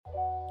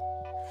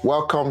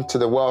Welcome to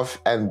the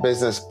Wealth and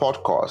Business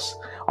Podcast.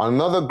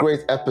 Another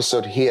great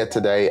episode here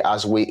today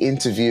as we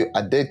interview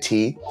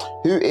Aditi,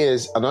 who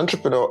is an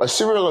entrepreneur, a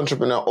serial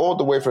entrepreneur all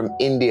the way from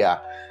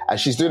India. And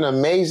she's doing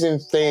amazing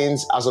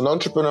things as an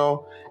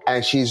entrepreneur,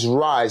 and she's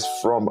rise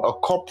from a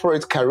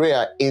corporate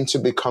career into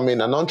becoming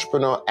an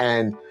entrepreneur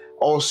and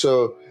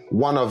also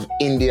one of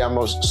India's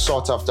most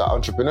sought after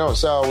entrepreneurs.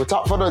 So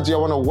without further ado, I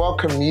want to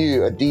welcome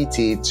you,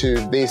 Aditi, to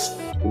this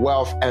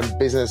Wealth and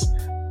Business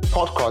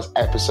podcast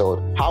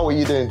episode. How are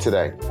you doing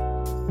today?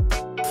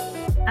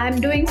 I'm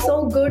doing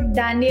so good,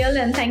 Daniel,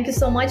 and thank you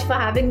so much for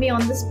having me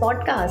on this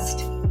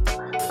podcast.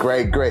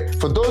 Great.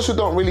 For those who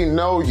don't really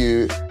know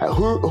you,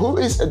 who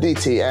is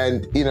Aditi,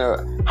 and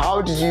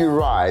how did you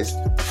rise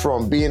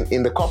from being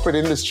in the corporate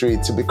industry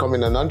to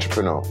becoming an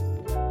entrepreneur?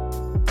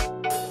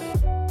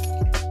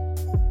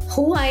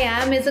 Who I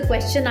am is a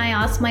question I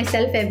ask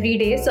myself every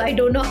day, so I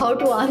don't know how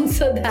to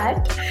answer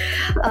that.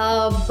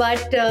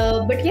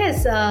 But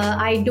yes,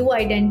 I do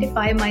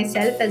identify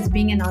myself as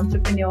being an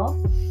entrepreneur,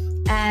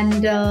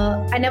 and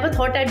I never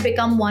thought I'd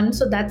become one.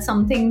 So that's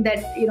something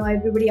that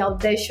everybody out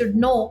there should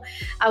know.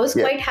 I was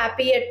quite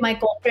happy at my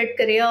corporate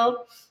career.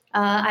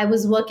 I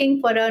was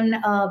working for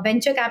a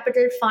venture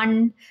capital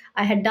fund.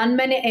 I had done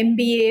my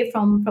MBA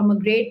from a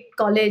great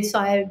college, so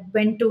I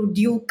went to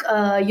Duke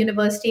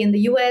University in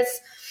the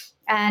US.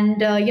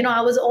 And,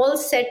 I was all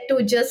set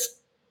to just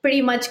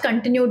pretty much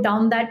continue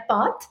down that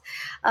path.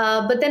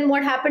 But then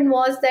what happened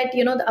was that,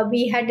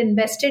 we had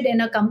invested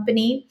in a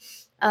company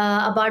we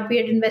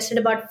had invested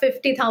about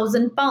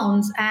 50,000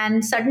 pounds.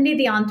 And suddenly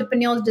the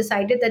entrepreneurs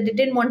decided that they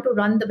didn't want to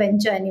run the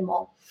venture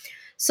anymore.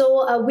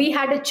 So we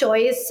had a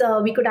choice.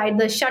 We could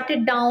either shut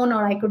it down,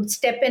 or I could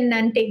step in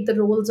and take the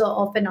roles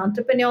of an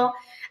entrepreneur.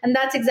 And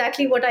that's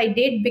exactly what I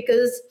did,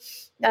 because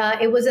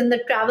it was in the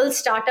travel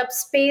startup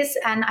space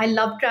and I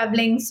love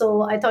traveling.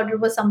 So I thought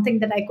it was something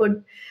that I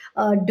could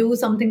do,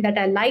 something that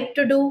I like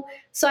to do.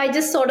 So I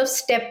just sort of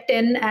stepped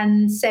in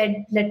and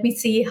said, let me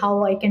see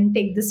how I can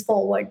take this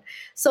forward.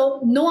 So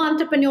no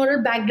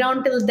entrepreneurial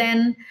background till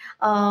then,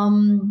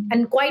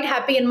 and quite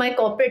happy in my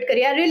corporate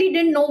career. I really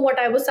didn't know what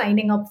I was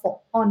signing up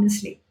for,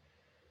 honestly.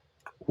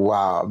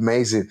 Wow,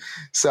 amazing.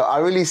 So I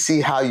really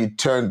see how you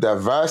turn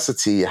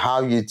diversity,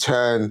 how you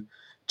turn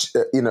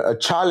a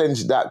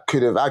challenge that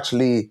could have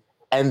actually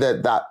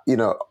ended that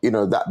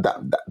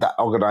that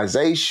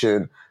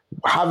organization,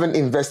 having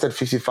invested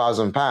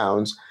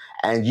 £50,000,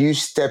 and you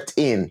stepped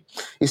in.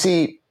 You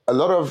see, a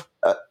lot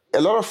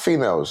of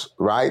females,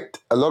 right?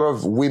 A lot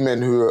of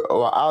women who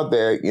are out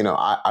there.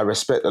 I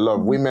respect a lot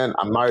of women.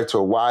 I'm married to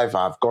a wife.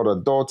 I've got a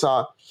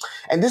daughter,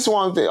 and this is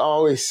one thing I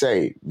always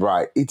say.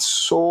 Right, it's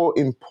so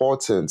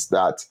important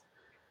that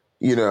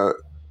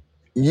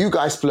you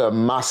guys play a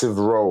massive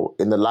role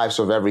in the lives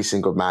of every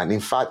single man. In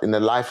fact, in the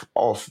life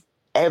of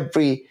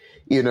every,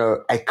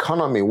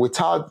 economy.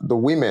 Without the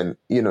women,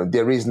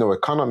 there is no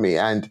economy.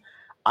 And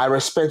I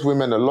respect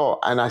women a lot.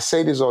 And I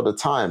say this all the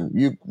time.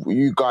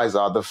 You guys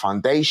are the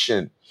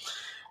foundation.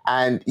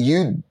 And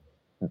you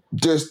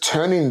just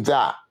turning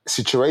that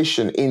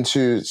situation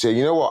into say,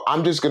 you know what,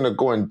 I'm just going to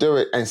go and do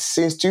it. And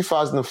since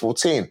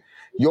 2014,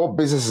 your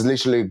business has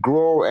literally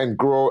grow and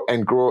grow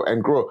and grow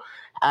and grow.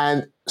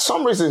 And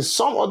some reason,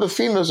 some other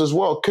females as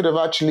well could have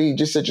actually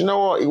just said, you know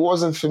what, it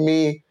wasn't for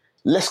me.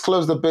 Let's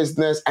close the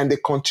business, and they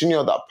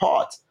continue that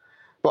part.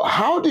 But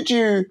how did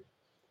you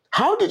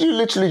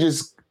literally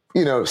just,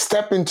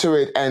 step into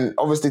it and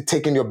obviously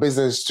taking your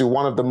business to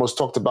one of the most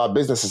talked about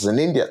businesses in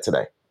India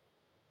today?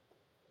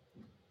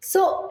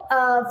 So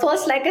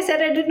first, like I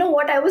said, I didn't know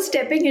what I was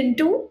stepping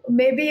into.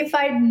 Maybe if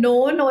I'd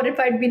known, or if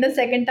I'd been a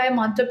second-time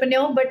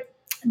entrepreneur, but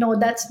no,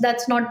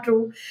 that's not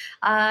true.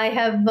 I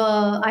have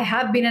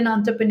been an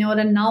entrepreneur,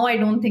 and now I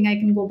don't think I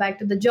can go back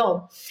to the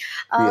job.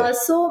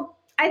 So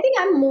I think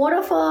I'm more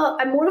of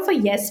a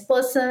yes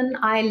person.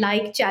 I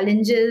like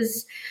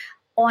challenges.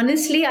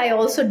 Honestly, I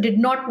also did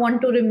not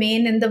want to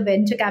remain in the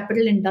venture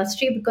capital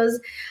industry, because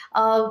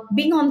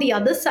being on the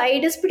other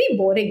side is pretty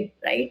boring,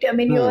 right? I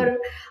mean,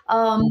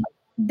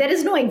 there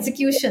is no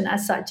execution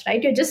as such,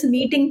 right? You're just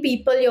meeting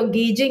people, you're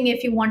gauging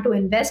if you want to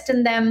invest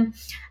in them.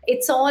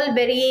 It's all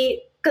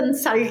very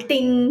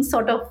consulting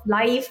sort of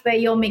life, where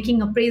you're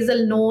making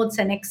appraisal notes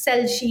and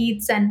Excel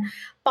sheets and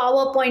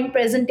PowerPoint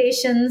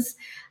presentations.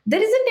 There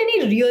isn't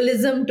any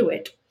realism to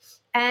it.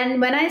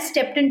 And when I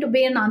stepped into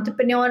being an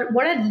entrepreneur,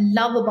 what I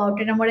love about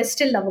it, and what I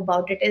still love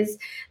about it, is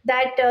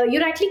that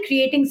you're actually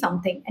creating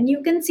something, and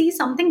you can see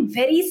something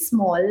very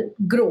small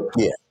grow.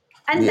 Yeah.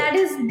 And Yeah. that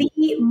is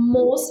the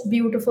most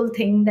beautiful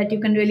thing that you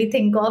can really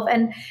think of.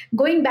 And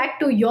going back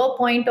to your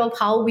point of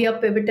how we are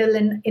pivotal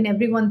in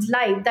everyone's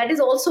life, that is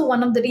also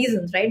one of the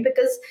reasons, right?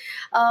 Because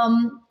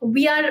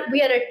we are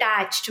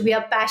attached, we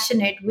are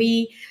passionate,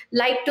 we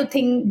like to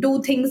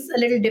do things a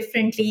little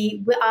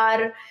differently.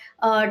 Our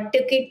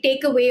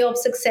takeaway of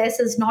success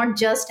is not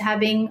just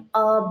having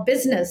a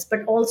business, but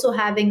also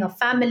having a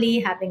family,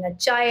 having a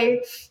child,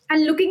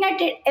 and looking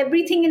at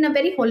everything in a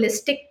very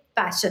holistic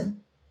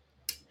fashion.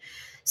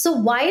 So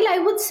while I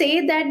would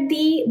say that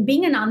the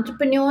being an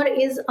entrepreneur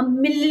is a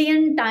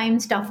million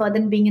times tougher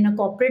than being in a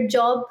corporate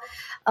job,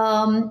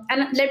 and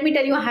let me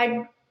tell you, I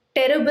had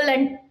terrible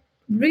and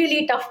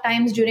really tough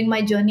times during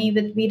my journey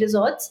with V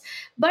Resorts,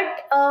 but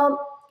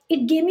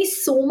it gave me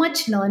so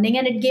much learning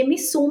and it gave me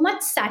so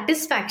much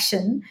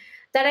satisfaction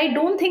that I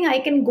don't think I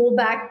can go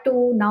back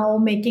to now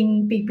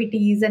making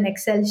PPTs and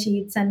Excel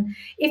sheets. And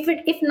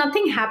if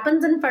nothing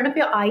happens in front of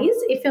your eyes,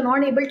 if you're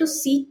not able to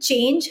see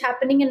change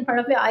happening in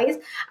front of your eyes,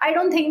 I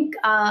don't think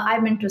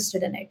I'm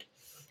interested in it.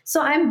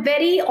 So I'm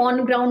very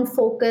on ground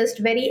focused,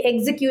 very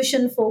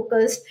execution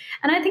focused.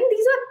 And I think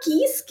these are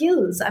key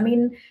skills. I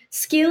mean,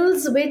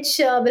 skills which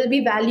will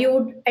be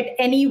valued at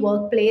any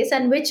workplace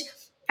and which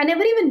I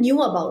never even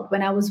knew about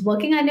when I was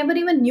working. I never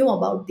even knew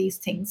about these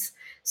things.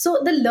 So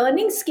the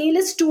learning scale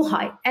is too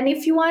high. And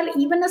if you are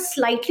even a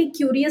slightly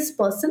curious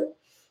person,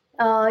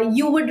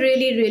 you would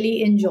really,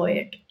 really enjoy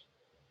it.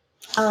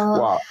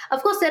 Wow.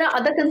 Of course, there are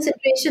other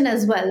consideration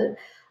as well.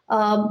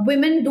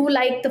 Women do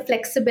like the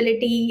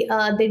flexibility.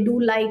 They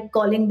do like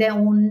calling their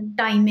own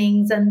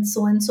timings and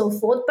so on and so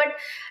forth. But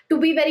to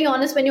be very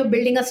honest, when you're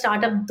building a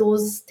startup,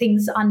 those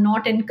things are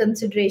not in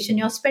consideration.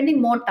 You're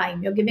spending more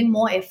time. You're giving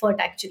more effort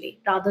actually,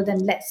 rather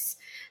than less.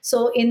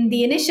 So in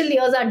the initial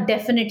years are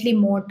definitely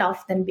more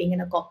tough than being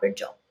in a corporate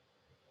job.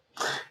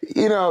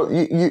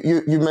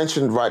 You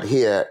mentioned right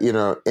here,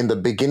 in the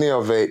beginning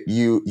of it,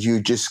 you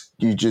just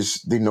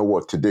didn't know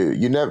what to do.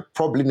 You never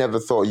probably never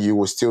thought you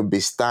would still be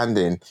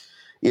standing,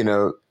 you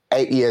know,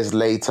 8 years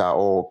later,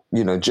 or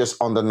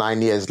just under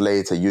 9 years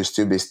later, you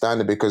still be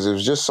standing because it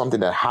was just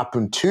something that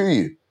happened to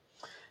you.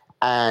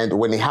 And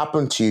when it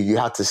happened to you, you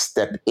had to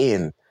step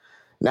in.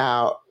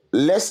 Now,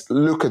 let's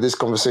look at this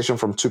conversation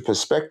from two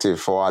perspectives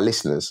for our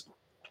listeners.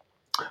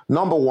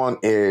 Number one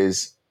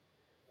is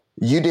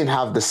you didn't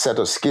have the set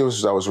of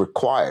skills that was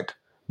required,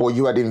 but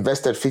you had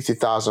invested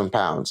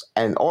 £50,000,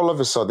 and all of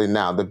a sudden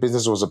now the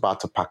business was about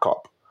to pack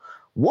up.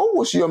 What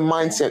was your Yeah.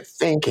 mindset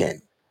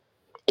thinking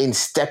in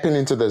stepping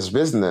into this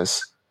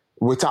business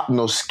without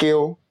no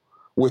skill,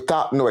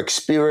 without no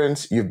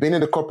experience? You've been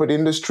in the corporate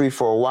industry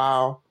for a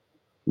while.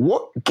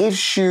 What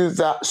gives you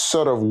that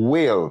sort of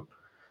will,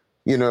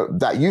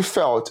 that you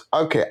felt,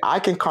 okay, I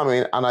can come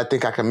in and I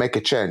think I can make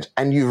a change?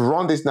 And you've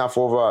run this now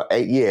for over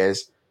 8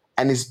 years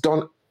and it's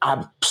done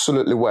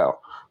absolutely well.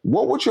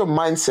 What would your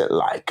mindset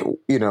like?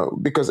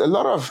 Because a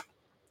lot of,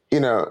 you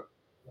know,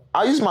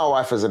 I use my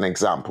wife as an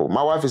example.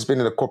 My wife has been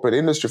in the corporate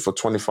industry for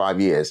 25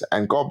 years,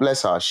 and God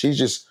bless her. She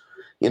just,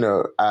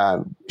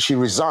 she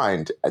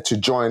resigned to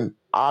join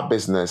our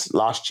business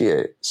last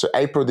year. So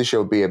April this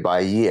year will be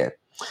about a year.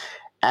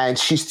 And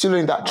she's still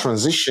in that Wow.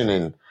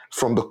 transitioning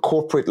from the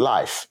corporate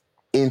life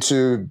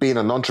into being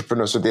an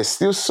entrepreneur. So there's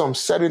still some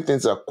certain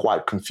things that are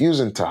quite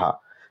confusing to her,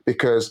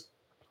 because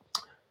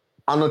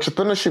an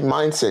entrepreneurship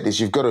mindset is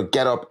you've got to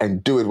get up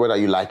and do it whether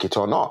you like it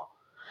or not.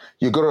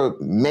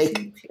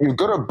 Absolutely. You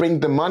got to bring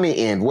the money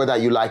in whether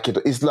you like it.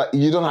 It's like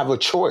you don't have a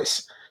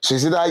choice. So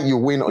it's either you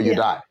win or you Yeah.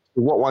 die.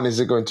 What one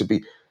is it going to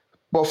be?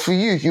 But for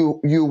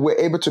you, you were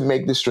able to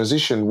make this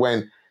transition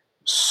when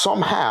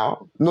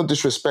somehow, no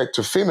disrespect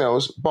to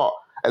females, but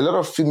a lot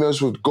of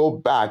females would go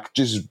back,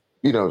 just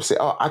say,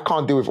 "Oh, I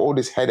can't deal with all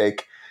this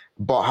headache."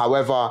 But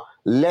however,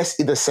 let's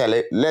either sell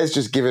it, let's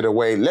just give it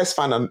away, let's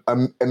find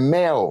a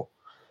male,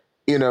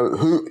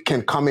 who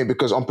can come in,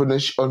 because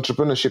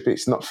entrepreneurship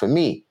is not for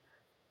me.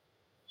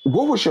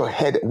 What was your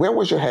head? Where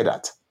was your head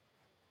at?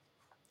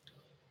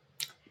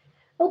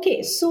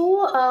 Okay,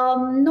 so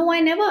no, I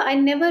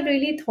never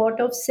really thought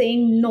of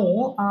saying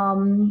no.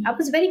 I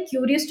was very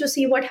curious to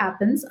see what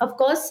happens. Of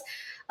course,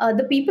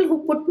 the people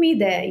who put me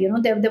there,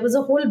 there was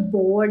a whole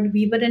board.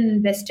 We were an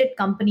invested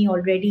company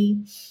already.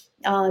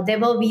 There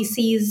were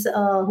VCs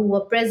who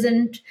were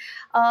present.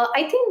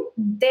 I think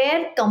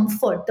their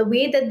comfort, the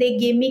way that they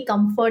gave me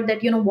comfort,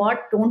 that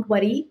what, don't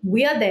worry,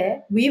 we are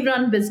there. We've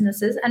run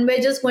businesses, and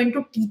we're just going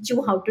to teach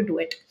you how to do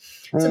it.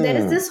 So there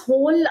is Hmm. this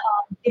whole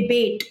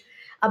debate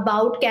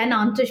about can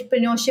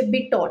entrepreneurship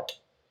be taught.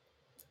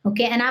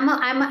 Okay, and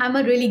I'm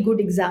a really good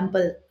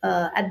example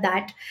at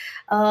that.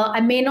 I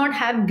may not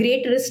have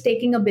great risk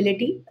taking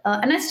ability,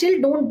 and I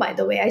still don't, by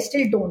the way. I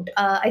still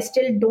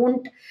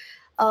don't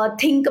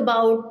think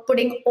about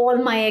putting all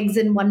my eggs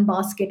in one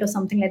basket or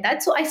something like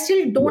that. So I still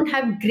Yeah. don't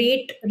have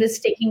great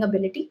risk taking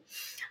ability,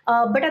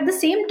 but at the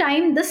same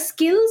time the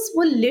skills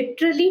were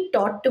literally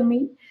taught to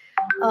me.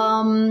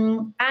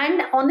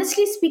 And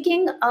honestly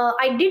speaking,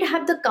 I did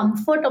have the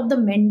comfort of the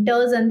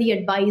mentors and the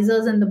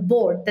advisors and the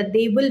board, that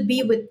they will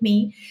be with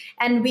me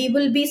and we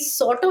will be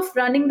sort of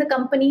running the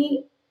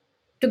company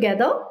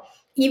together,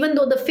 even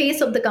though the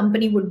face of the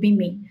company would be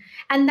me.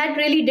 And that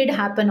really did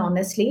happen,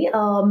 honestly.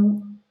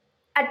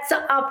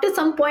 After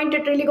some point,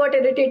 it really got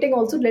irritating,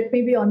 also, let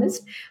me be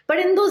honest. But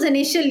in those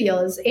initial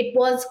years, it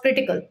was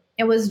critical.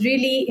 It was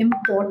really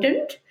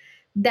important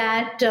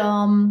that.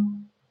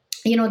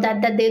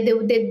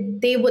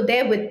 They were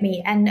there with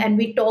me, and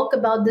we talk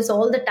about this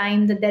all the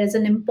time, that there is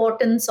an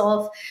importance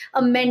of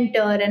a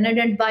mentor and an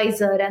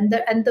advisor and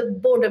the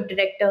board of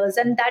directors,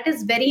 and that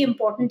is very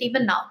important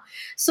even now.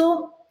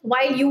 So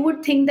while you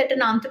would think that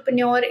an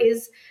entrepreneur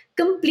is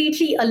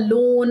completely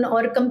alone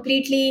or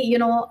completely,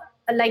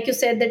 like you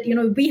said, that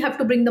we have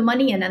to bring the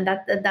money in, and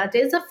that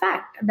is a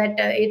fact, that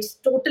it's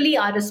totally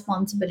our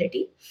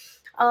responsibility.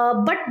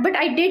 But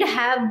I did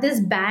have this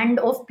band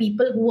of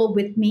people who were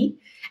with me,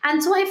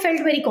 and so I felt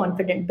very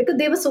confident because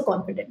they were so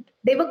confident.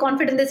 They were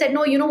confident. They said,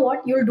 "No, you know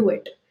what? You'll do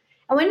it."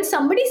 And when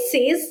somebody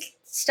says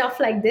stuff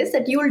like this,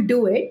 that you'll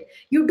do it,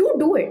 you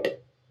do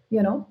it.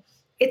 You know,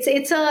 it's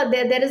a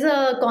there is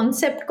a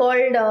concept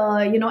called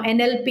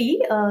NLP,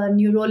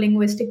 neuro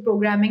linguistic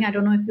programming. I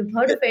don't know if you've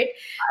heard of it,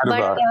 Heard but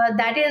about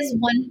that is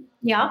one.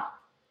 Yeah,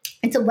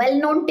 it's a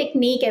well-known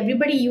technique,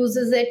 everybody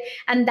uses it,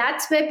 and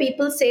that's where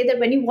people say that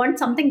when you want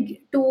something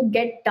to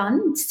get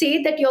done,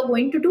 say that you're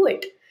going to do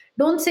it.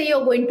 Don't say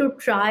you're going to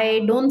try,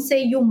 don't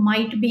say you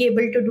might be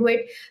able to do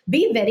it.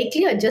 Be very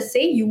clear, just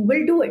say you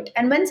will do it.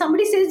 And when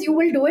somebody says you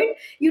will do it,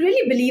 you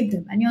really believe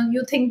them, and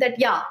you think that,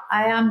 yeah,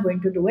 I am going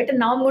to do it, and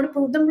now I'm going to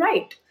prove them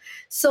right.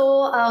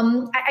 So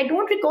I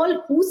don't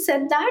recall who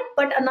said that,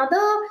 but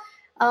another,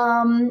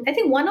 I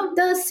think one of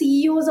the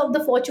CEOs of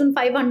the Fortune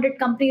 500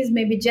 companies,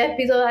 maybe Jeff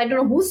Bezos, I don't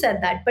know who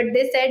said that, but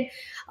they said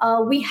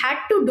we had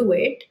to do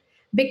it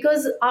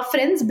because our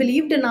friends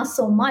believed in us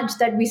so much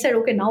that we said,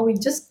 okay, now we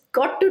just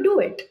got to do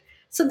it.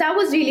 So that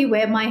was really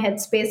where my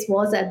headspace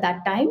was at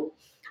that time.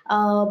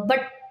 But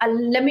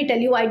let me tell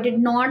you, I did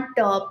not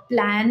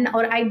plan,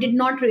 or I did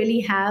not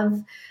really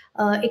have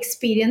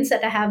experience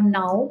that I have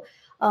now.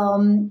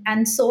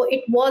 And so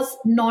it was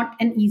not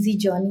an easy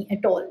journey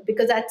at all,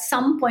 because at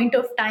some point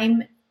of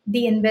time,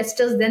 the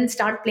investors then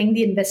start playing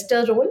the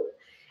investor role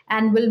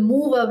and will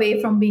move away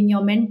from being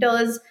your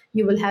mentors.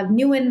 You will have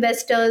new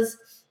investors,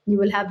 you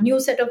will have new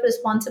set of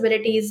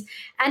responsibilities.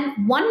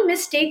 And one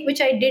mistake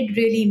which I did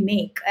really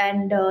make,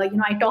 and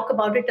I talk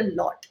about it a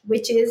lot,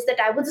 which is that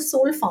I was a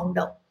sole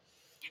founder.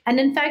 And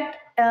in fact,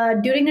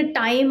 during a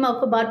time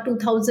of about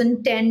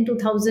 2010,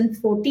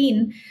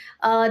 2014,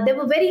 there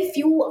were very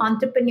few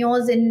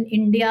entrepreneurs in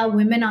India,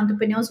 women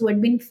entrepreneurs who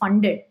had been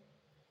funded.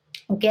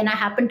 Okay, and I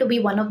happen to be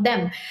one of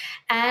them.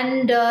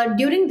 And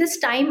during this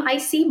time, I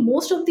see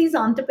most of these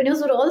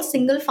entrepreneurs were all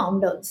single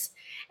founders.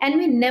 And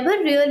we never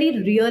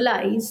really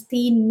realized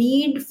the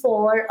need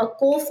for a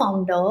co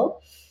founder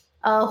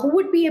who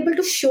would be able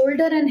to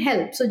shoulder and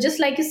help. So just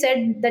like you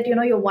said that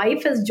your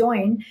wife has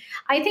joined,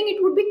 I think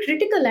it would be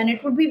critical and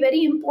it would be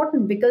very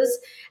important, because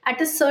at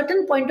a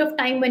certain point of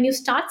time when you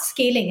start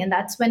scaling, and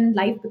that's when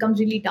life becomes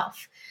really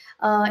tough.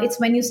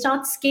 It's when you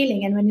start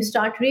scaling and when you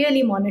start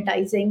really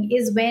monetizing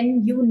is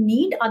when you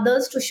need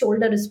others to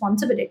shoulder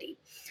responsibility,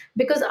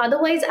 because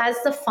otherwise, as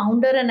the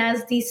founder and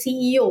as the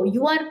CEO,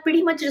 you are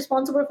pretty much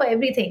responsible for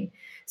everything.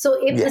 So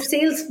if the yes.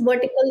 sales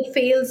vertical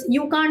fails,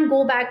 you can't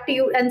go back to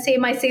you and say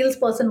my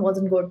salesperson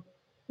wasn't good.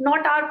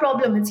 Not our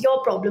problem, it's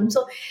your problem.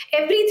 So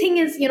everything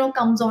is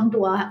comes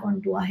onto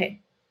our head.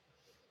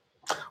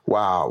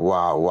 Wow,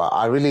 wow, wow.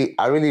 I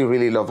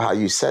really love how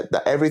you said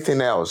that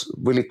everything else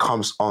really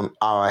comes on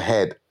our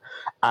head.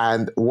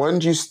 And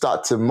when you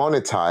start to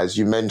monetize,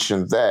 you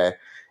mentioned there,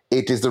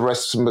 it is the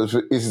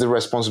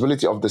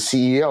responsibility of the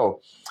CEO.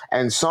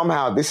 And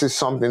somehow this is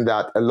something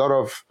that a lot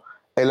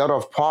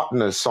of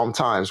partners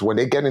sometimes when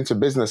they get into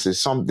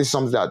businesses, this is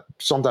something that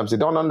sometimes they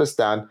don't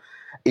understand,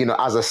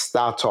 as a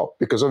startup,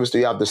 because obviously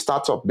you have the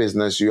startup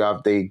business, you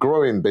have the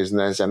growing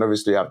business, and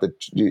obviously you have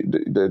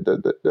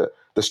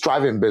the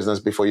striving business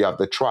before you have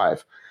the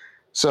thrive.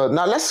 So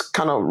now let's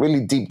kind of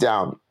really deep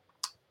down.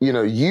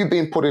 You've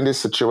been put in this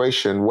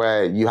situation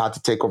where you had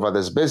to take over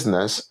this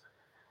business.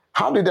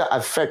 How did that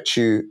affect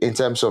you in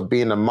terms of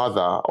being a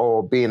mother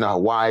or being a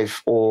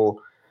wife, or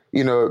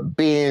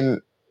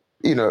being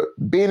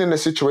being in a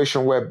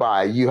situation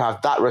whereby you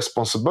have that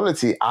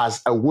responsibility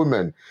as a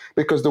woman?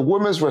 Because the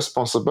woman's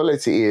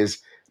responsibility is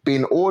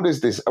being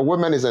always this: a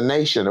woman is a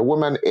nation, a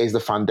woman is the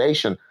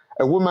foundation,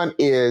 a woman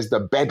is the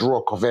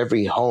bedrock of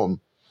every home.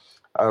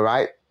 All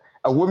right.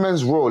 A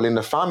woman's role in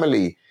the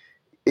family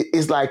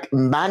is like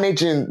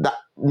managing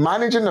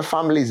the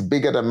family is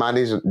bigger than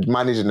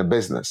managing the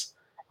business.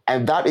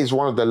 And that is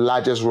one of the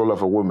largest role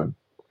of a woman.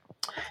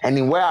 And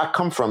in where I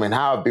come from and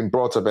how I've been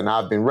brought up and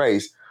how I've been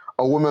raised,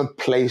 a woman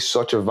plays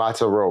such a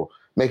vital role,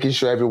 making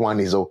sure everyone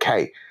is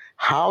okay.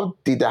 How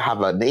did that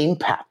have an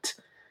impact,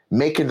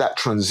 making that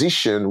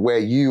transition where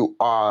you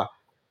are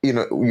in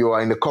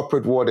the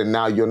corporate world and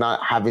now you're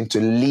not having to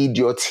lead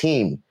your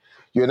team?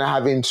 You're not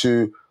having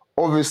to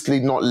obviously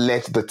not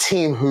let the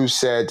team who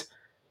said,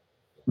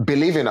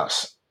 believe in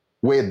us.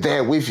 We're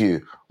there with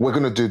you. We're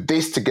going to do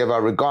this together,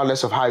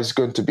 regardless of how it's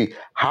going to be.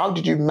 How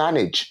did you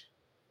manage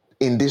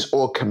in this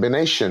all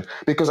combination?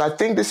 Because I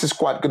think this is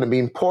quite going to be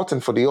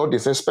important for the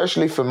audience,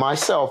 especially for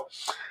myself.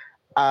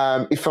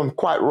 If I'm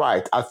quite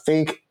right, I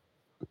think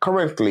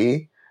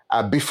currently,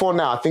 before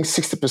now, I think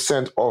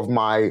 60% of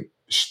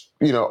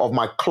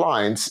my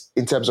clients,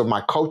 in terms of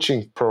my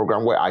coaching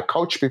program, where I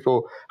coach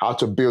people how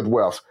to build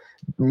wealth,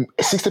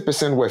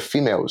 60% were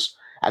females.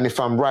 And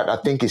if I'm right, I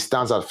think it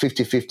stands at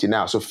 50-50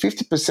 now. So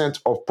 50%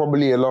 of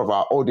probably a lot of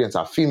our audience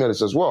are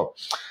females as well.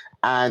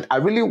 And I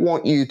really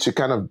want you to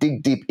kind of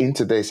dig deep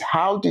into this.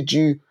 How did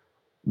you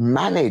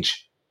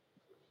manage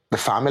the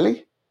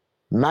family,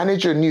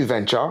 manage your new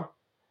venture,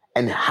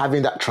 and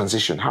having that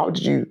transition? How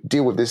did you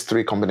deal with these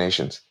three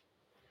combinations?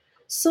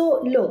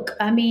 So, look,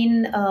 I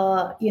mean,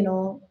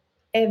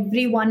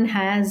 everyone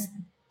has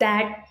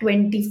that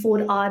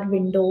 24-hour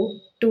window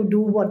to do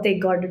what they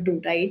got to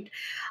do, right?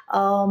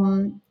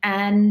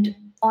 And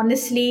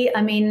honestly,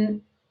 I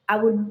mean, I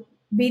would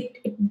be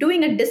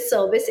doing a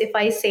disservice if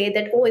I say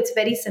that, oh, it's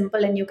very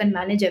simple and you can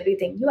manage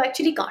everything. You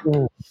actually can't.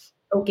 Mm,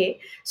 Okay.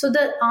 So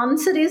the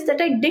answer is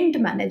that I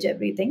didn't manage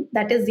everything.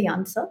 That is the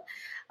answer.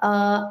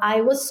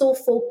 I was so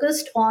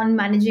focused on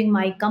managing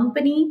my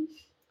company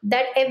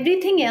that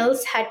everything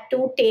else had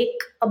to take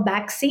a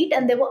back seat,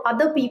 and there were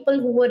other people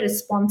who were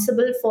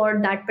responsible for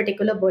that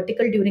particular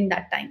vertical during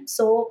that time.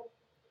 So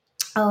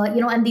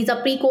and these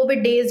are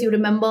pre-COVID days. You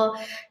remember,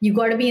 you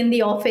got to be in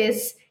the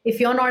office. If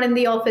you're not in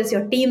the office,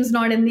 your team's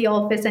not in the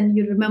office, and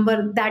you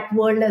remember that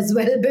world as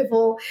well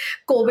before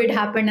COVID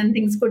happened and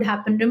things could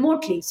happen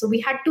remotely. So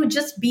we had to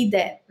just be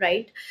there,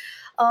 right?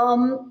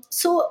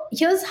 So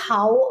here's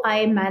how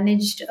I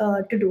managed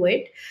to do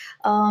it.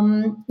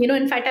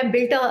 In fact, I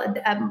built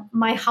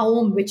my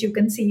home, which you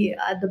can see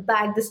at the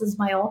back. This is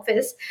my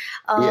office.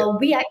 yeah.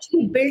 We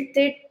actually built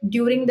it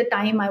during the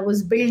time I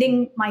was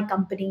building my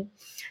company.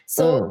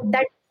 So Mm,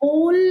 that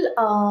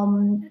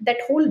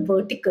whole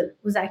vertical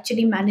was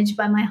actually managed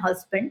by my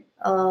husband.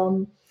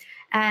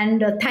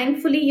 And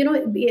thankfully,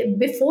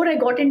 before I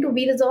got into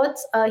V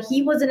Resorts,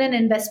 he was in an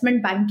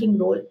investment banking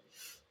role,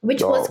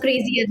 which was oh,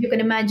 crazy, as you can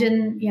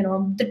imagine.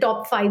 The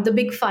top five, the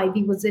big five,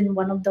 he was in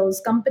one of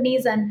those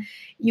companies. And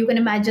you can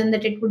imagine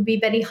that it would be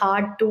very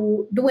hard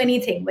to do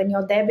anything when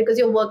you're there, because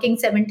you're working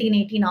 17,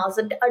 18 hours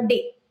a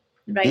day,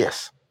 right?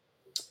 yes.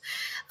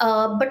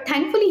 But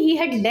thankfully, he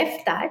had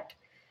left that.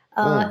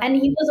 Mm, And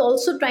he was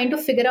also trying to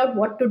figure out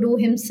what to do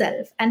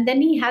himself. And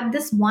then he had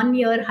this 1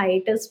 year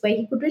hiatus where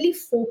he could really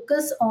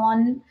focus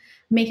on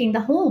making the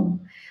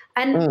home.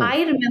 And mm,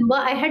 I remember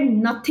I had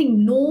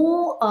nothing,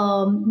 no,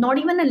 not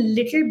even a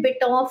little bit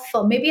of,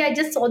 maybe I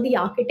just saw the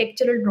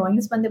architectural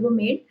drawings when they were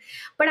made,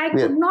 but I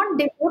yeah. could not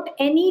devote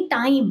any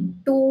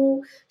time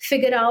to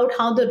figure out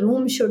how the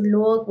room should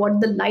look, what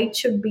the light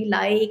should be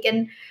like.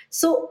 And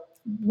so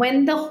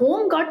when the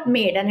home got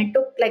made, and it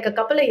took like a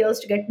couple of years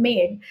to get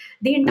made,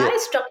 the Yeah. entire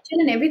structure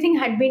and everything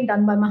had been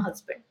done by my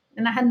husband,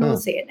 and I had no Mm,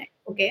 say in it.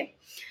 Okay.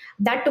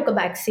 That took a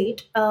back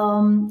seat.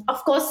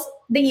 Of course,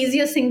 the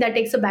easiest thing that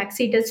takes a back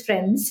seat is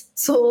friends.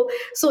 So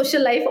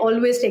social life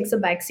always takes a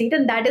back seat,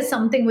 and that is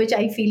something which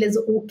I feel is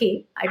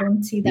okay. I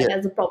don't see yeah. that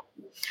as a problem.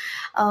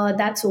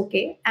 That's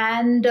okay.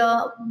 And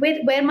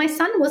where my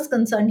son was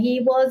concerned, he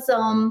was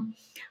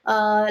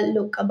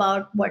look,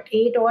 about what,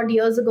 8 odd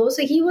years ago.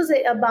 So he was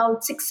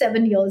about 6,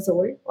 7 years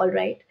old. All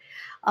right.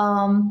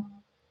 Um,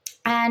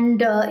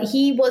 and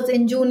he was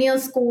in junior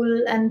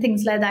school and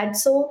things like that.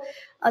 So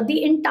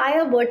the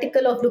entire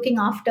vertical of looking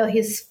after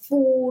his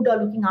food,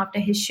 or looking after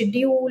his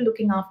schedule,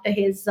 looking after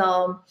his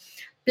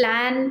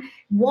plan,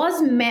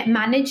 was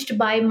managed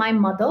by my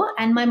mother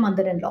and my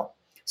mother-in-law.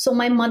 So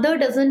my mother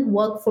doesn't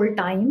work full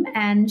time,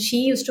 and she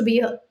used to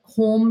be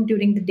home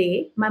during the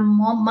day. My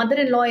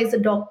mother-in-law is a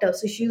doctor,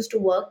 so she used to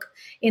work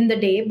in the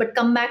day but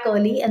come back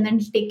early and then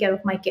take care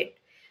of my kid.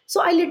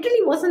 So I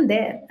literally wasn't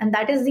there, and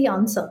that is the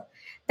answer.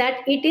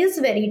 That it is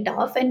very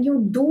tough, and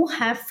you do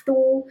have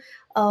to,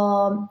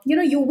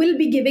 you will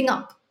be giving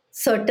up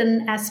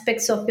certain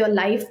aspects of your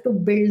life to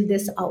build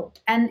this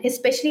out. And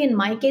especially in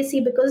my case, see,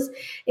 because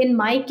in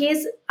my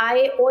case,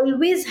 I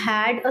always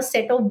had a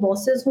set of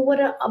bosses who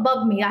were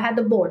above me. I had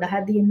the board, I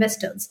had the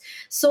investors.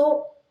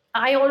 So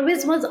I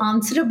always was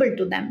answerable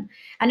to them.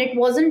 And it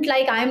wasn't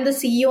like I am the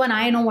CEO and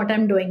I know what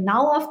I'm doing.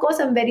 Now, of course,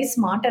 I'm very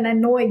smart and I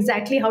know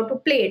exactly how to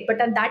play it. But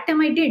at that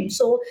time, I didn't.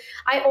 So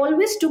I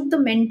always took the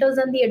mentors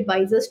and the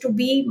advisors to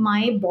be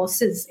my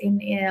bosses.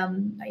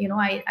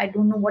 I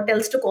don't know what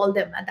else to call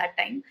them at that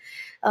time.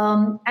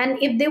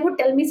 And if they would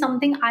tell me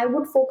something, I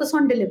would focus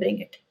on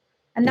delivering it.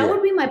 And that Yeah.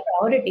 would be my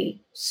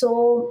priority.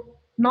 So,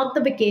 not the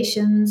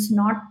vacations,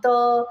 not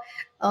the,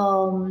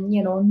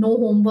 no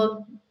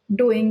homework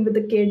doing with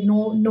the kid,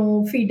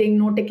 no feeding,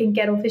 no taking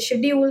care of his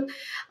schedule,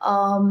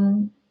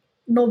 um,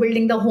 no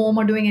building the home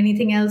or doing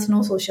anything else,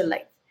 no social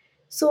life.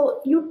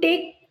 So you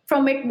take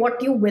from it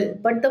what you will.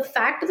 But the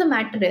fact of the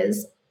matter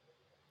is,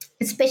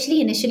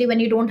 especially initially when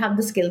you don't have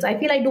the skills, I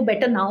feel I do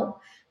better now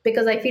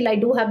because I feel I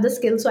do have the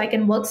skills so I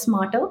can work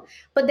smarter.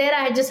 But there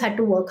I just had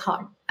to work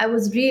hard. I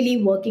was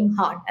really working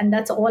hard, and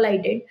that's all I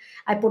did.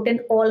 I put in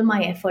all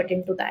my effort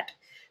into that.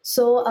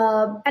 So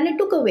and it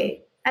took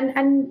away,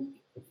 and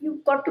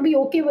you got to be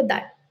okay with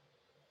that.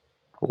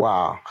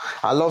 Wow.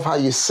 I love how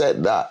you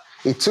said that.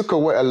 It took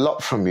away a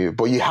lot from you,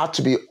 but you had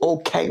to be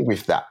okay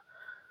with that.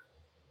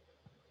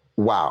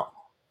 Wow.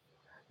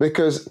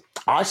 Because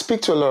I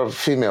speak to a lot of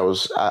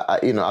females,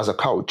 as a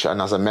coach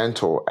and as a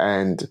mentor,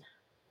 and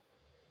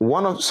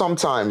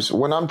sometimes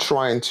when I'm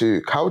trying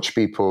to coach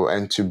people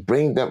and to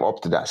bring them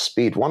up to that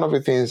speed, one of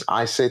the things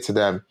I say to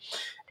them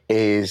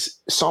is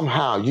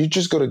somehow you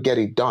just got to get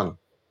it done.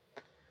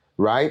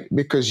 right?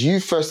 Because you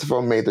first of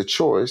all made the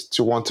choice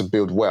to want to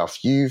build wealth.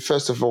 You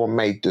first of all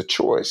made the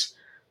choice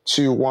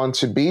to want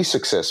to be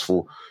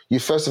successful. You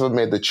first of all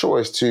made the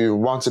choice to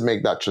want to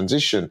make that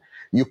transition.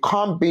 You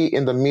can't be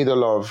in the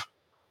middle of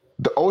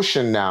the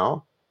ocean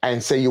now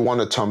and say you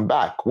want to turn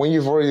back when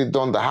you've already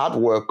done the hard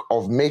work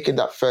of making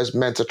that first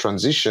mental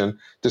transition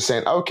to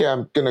saying, okay,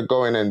 I'm going to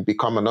go in and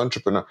become an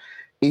entrepreneur.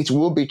 It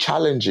will be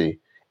challenging.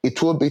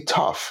 It will be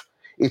tough.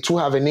 It will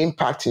have an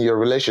impact in your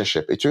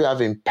relationship. It will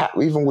have impact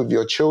even with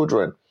your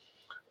children.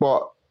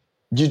 But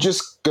you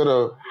just got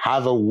to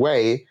have a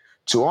way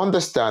to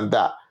understand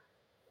that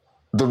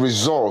the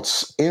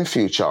results in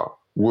future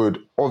would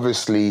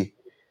obviously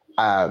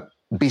uh,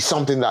 be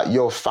something that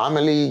your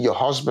family, your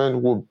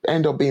husband will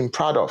end up being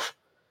proud of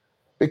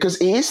because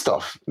it is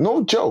tough.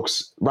 No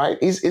jokes, right?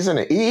 Isn't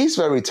it? It is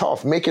very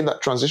tough making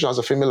that transition as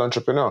a female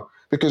entrepreneur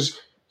because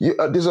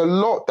there's a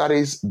lot that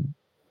is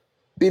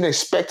being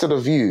expected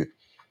of you,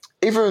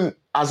 even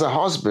as a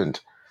husband,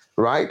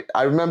 right?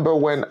 I remember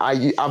when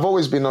I've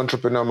always been an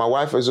entrepreneur. My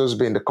wife has always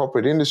been in the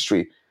corporate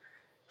industry.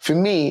 For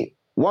me,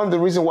 one of the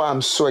reasons why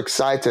I'm so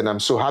excited, I'm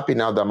so happy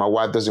now that my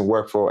wife doesn't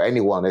work for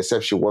anyone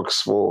except she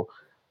works for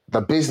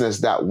the business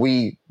that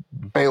we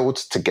built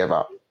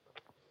together.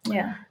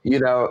 Yeah.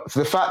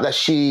 The fact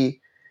that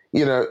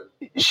you know,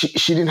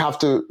 she didn't have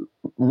to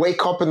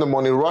wake up in the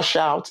morning, rush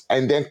out,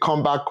 and then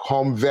come back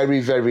home very,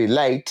 very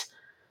late.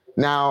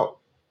 Now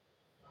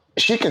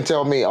she can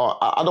tell me, "Oh,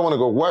 I don't want to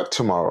go work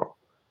tomorrow,"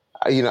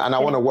 and I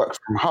want to Correct. work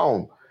from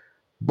home.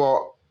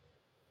 But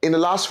in the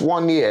last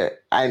 1 year,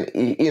 and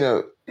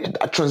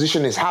a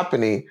transition is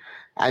happening,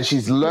 and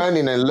she's Yeah.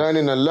 learning and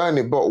learning and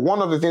learning. But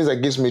one of the things that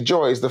gives me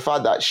joy is the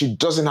fact that she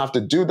doesn't have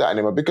to do that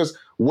anymore. Because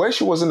when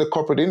she was in the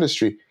corporate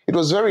industry, it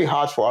was very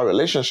hard for our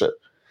relationship.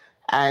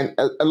 And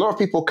a lot of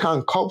people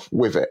can't cope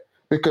with it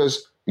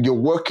because you're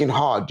working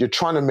hard. You're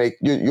trying to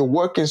you're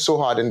working so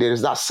hard, and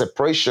there's that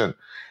separation.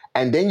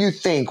 And then you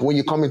think when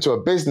you come into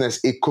a business,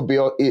 it could be,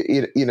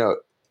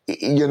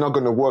 you're not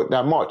going to work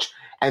that much.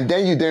 And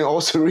then you then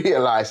also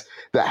realize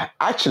that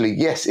actually,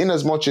 yes, in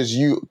as much as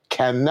you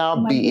can now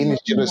You might be be in each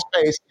working other's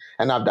more. space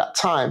and have that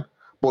time,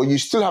 but you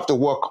still have to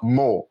work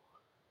more,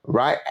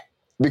 right?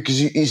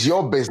 Because it's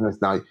your business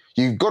now.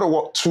 You've got to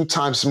work 2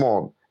 times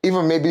more,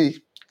 even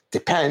maybe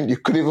depend. You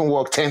could even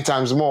work 10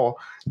 times more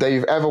than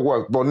you've ever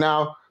worked. But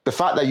now the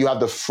fact that you have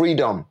the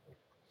freedom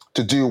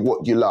to do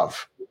what you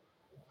love,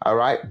 all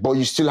right, but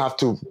you still have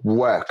to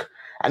work,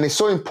 and it's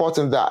so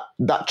important that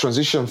that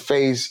transition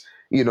phase.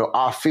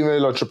 Our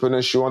female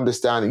entrepreneurs should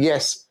understand.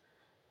 Yes,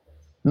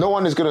 no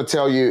one is going to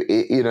tell you,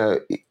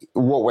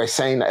 what we're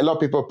saying. A lot of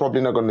people are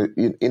probably not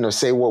going to,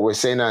 say what we're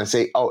saying and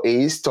say, oh, it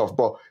is tough,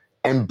 but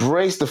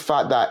embrace the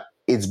fact that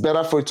it's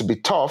better for it to be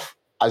tough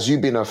as you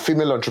being a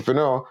female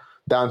entrepreneur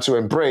than to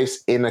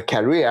embrace in a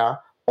career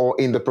or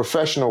in the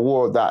professional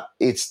world that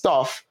it's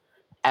tough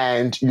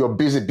and you're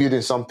busy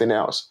building something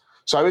else.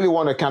 So I really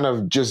want to kind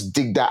of just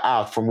dig that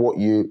out from what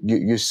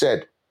you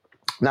said.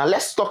 Now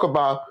let's talk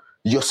about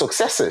your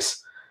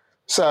successes.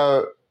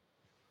 So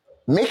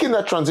making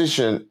that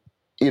transition,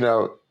 you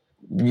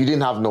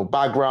didn't have no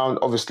background.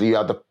 Obviously, you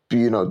had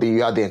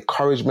the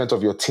encouragement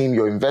of your team,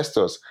 your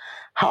investors.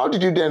 How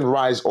did you then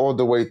rise all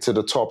the way to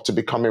the top to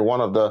becoming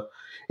one of the,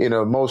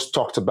 most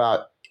talked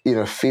about,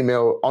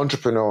 female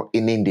entrepreneur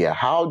in India?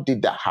 How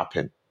did that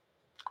happen?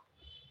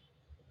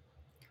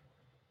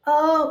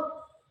 Uh,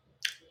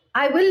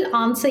 I will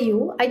answer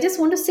you. I just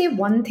want to say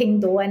one thing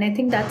though, and I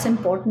think that's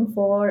important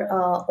for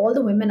all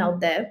the women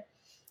out there,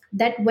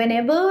 that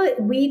whenever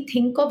we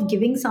think of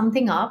giving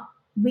something up,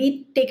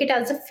 we take it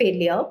as a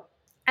failure,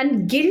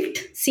 and guilt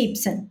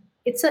seeps in.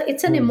 It's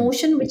an Mm,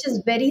 emotion which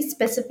is very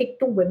specific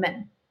to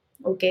women.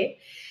 Okay.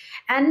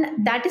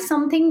 And that is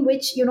something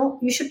which,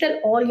 you should tell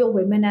all your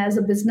women as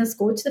a business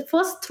coach that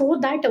first throw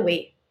that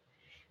away,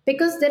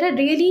 because there are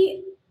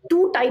really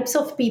two types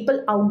of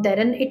people out there,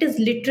 and it is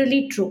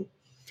literally true.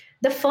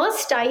 The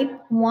first type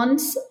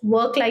wants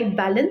work life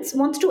balance,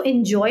 wants to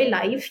enjoy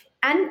life,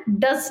 and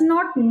does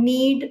not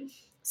need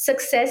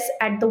success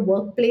at the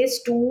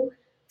workplace to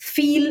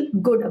feel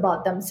good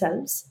about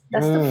themselves.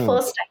 That's the mm,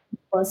 first type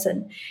of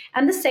person.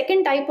 And the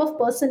second type of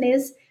person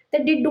is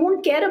that they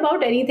don't care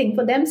about anything.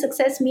 For them,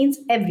 success means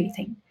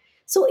everything.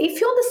 So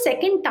if you're the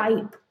second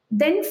type,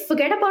 then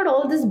forget about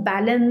all this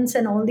balance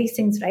and all these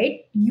things,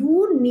 right?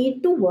 You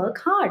need to work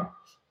hard.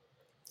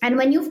 And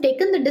when you've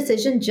taken the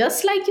decision,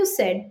 just like you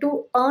said,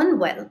 to earn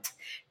wealth,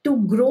 to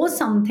grow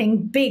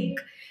something big,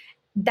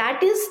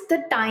 that is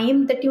the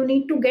time that you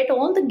need to get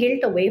all the guilt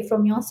away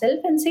from yourself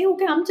and say,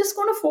 okay, I'm just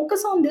going to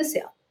focus on this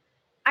here.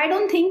 I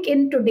don't think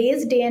in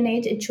today's day and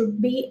age it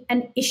should be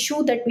an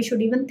issue that we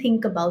should even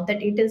think about,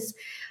 that it is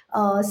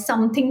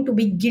something to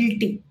be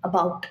guilty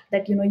about,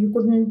 that you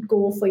couldn't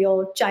go for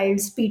your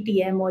child's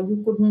PTM, or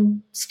you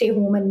couldn't stay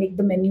home and make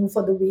the menu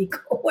for the week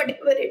or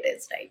whatever it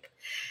is, right?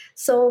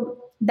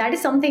 So that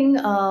is something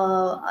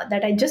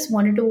that I just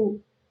wanted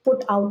to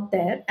put out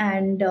there,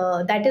 and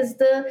that is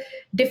the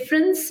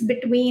difference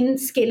between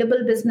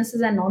scalable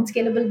businesses and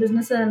non-scalable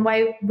businesses, and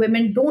why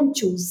women don't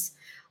choose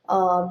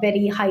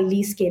very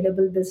highly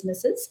scalable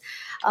businesses.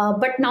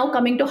 But now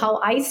coming to how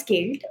I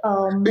scaled.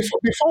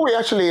 Before we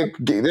actually,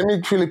 let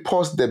me really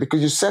pause there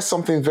because you said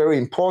something very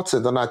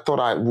important, and I thought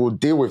I would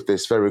deal with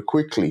this very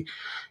quickly.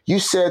 You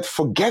said,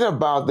 forget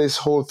about this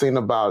whole thing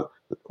about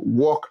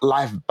work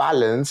life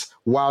balance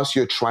whilst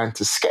you're trying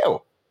to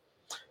scale.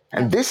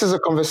 And Yeah. this is a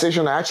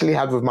conversation I actually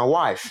had with my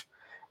wife.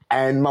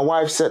 And my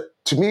wife said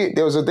to me,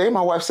 there was a day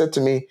my wife said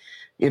to me,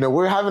 we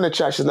were having a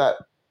chat. She's like,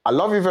 I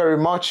love you very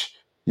much.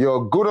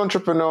 You're a good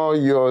entrepreneur.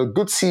 You're a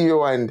good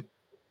CEO.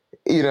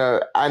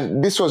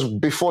 And this was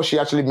before she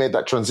actually made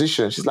that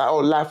transition. She's like, oh,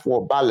 life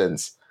work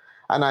balance.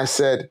 And I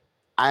said,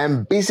 I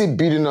am busy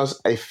building us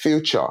a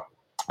future,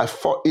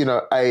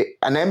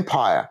 an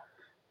empire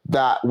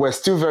that we're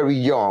still very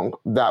young,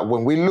 that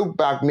when we look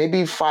back,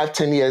 maybe 5,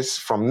 10 years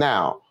from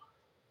now,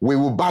 we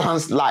will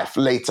balance life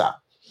later.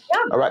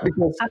 All Yeah, right.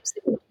 Because,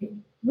 absolutely.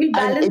 We'll and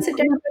balance it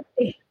at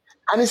 50.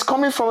 and it's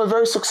coming from a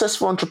very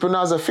successful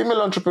entrepreneur, as a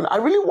female entrepreneur. I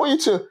really want you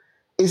to,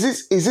 is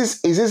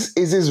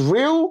this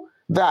real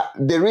that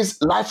there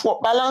is life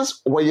work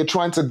balance where you're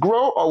trying to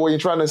grow or when you're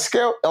trying to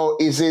scale, or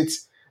is it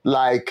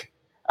like,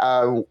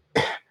 uh,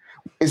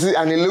 is it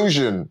an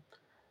illusion?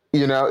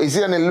 Is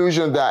it an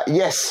illusion that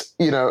yes,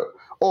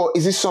 or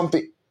is it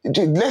something?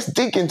 Let's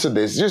dig into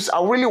this. Just,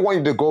 I really want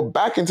you to go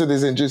back into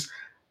this and just,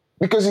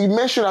 because you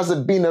mentioned as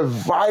it being a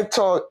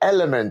vital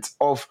element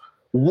of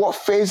what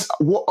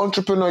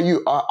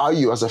entrepreneur are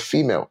you as a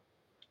female?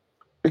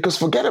 Because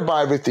forget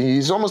about everything.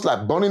 It's almost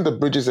like burning the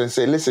bridges and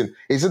say, listen,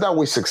 is it that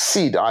we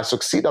succeed? I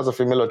succeed as a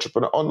female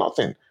entrepreneur or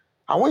nothing?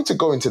 I want you to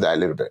go into that a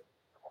little bit.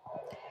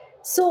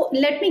 So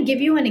let me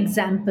give you an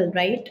example,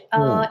 right?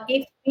 Hmm.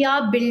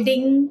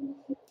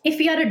 If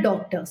we are a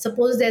doctor,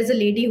 suppose there's a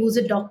lady who's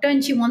a doctor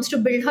and she wants to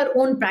build her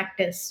own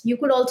practice. You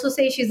could also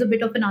say she's a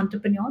bit of an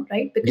entrepreneur,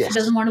 right? Because she Yes.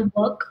 doesn't want to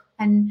work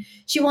and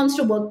she wants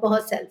to work for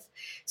herself.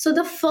 So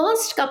the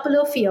first couple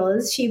of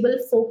years, she will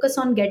focus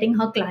on getting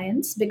her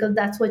clients because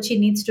that's what she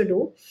needs to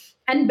do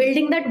and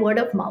building that word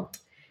of mouth.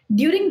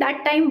 During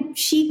that time,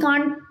 she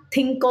can't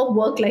think of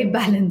work life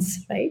balance,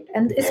 right?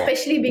 And Yeah.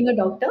 especially being a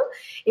doctor,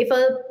 if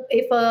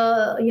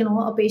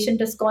a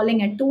patient is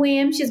calling at 2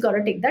 a.m., she's got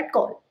to take that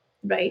call,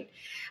 right?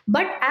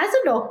 But as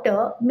a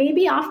doctor,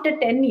 maybe after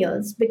 10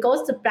 years,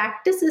 because the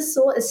practice is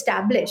so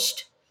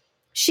established,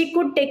 she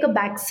could take a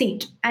back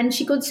seat and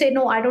she could say,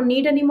 no, I don't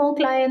need any more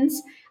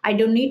clients. I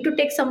don't need to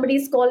take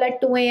somebody's call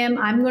at 2 a.m.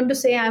 I'm going to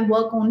say I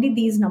work only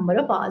these number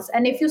of hours.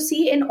 And if you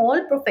see in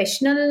all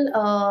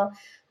professional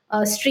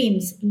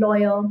streams,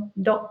 lawyer,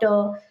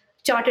 doctor,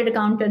 chartered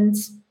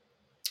accountants,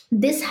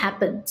 this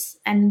happens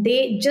and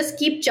they just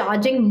keep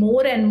charging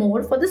more and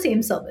more for the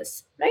same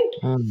service, right?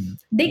 Hmm.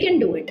 They can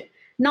do it.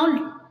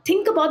 Now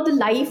think about the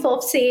life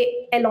of,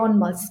 say, Elon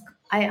Musk.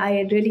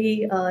 I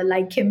really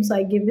like him, so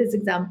I give his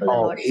example a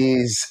Oh, lot.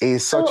 he's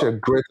such a So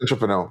great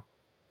entrepreneur.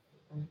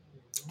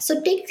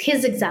 take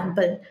his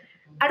example.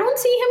 I don't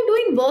see him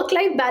doing work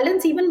life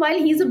balance even while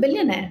he's a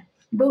billionaire.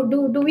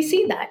 Do we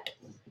see that?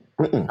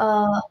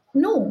 Mm-mm.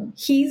 No,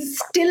 he's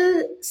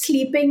still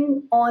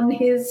sleeping on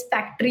his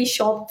factory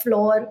shop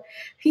floor.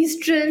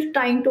 He's still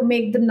trying to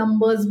make the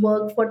numbers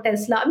work for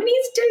Tesla. I mean,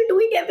 he's still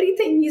doing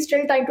everything. He's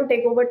still trying to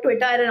take over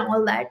Twitter and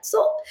all that.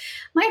 So,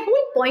 my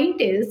whole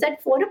point is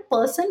that for a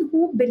person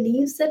who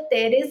believes that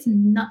there is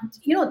not,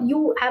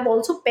 you have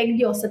also pegged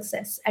your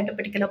success at a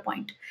particular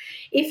point.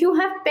 If you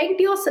have pegged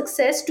your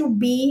success to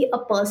be a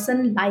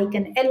person like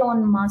an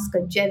Elon Musk,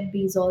 a Jeff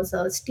Bezos,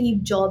 a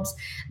Steve Jobs,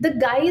 the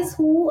guys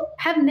who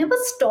have never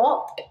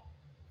stopped,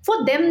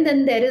 for them,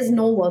 then there is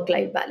no work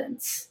life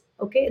balance.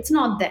 Okay, it's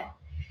not there.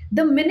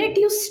 The minute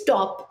you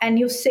stop and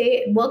you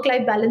say work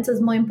life balance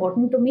is more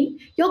important to me,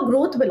 your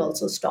growth will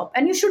also stop.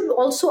 And you should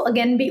also,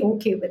 again, be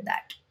okay with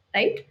that,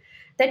 right?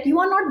 That you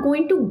are not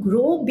going to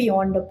grow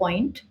beyond a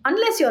point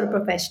unless you're a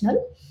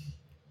professional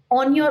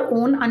on your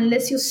own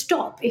unless you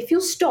stop. If you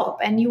stop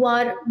and you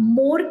are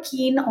more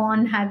keen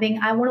on having,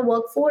 I want to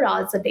work 4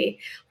 hours a day,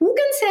 who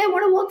can say I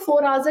want to work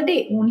 4 hours a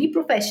day? Only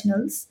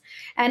professionals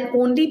and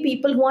only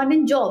people who are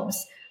in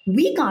jobs.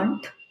 We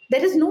can't.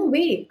 There is no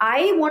way.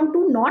 I want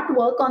to not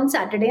work on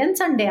Saturday and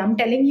Sunday. I'm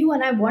telling you,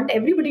 and I want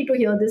everybody to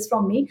hear this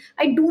from me.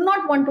 I do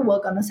not want to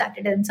work on a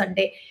Saturday and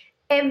Sunday.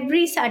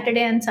 Every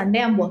Saturday and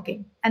Sunday I'm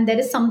working, and there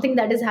is something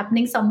that is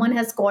happening. Someone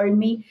has called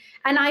me,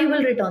 and I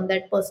will return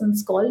that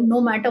person's call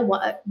no matter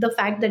what, the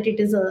fact that it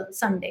is a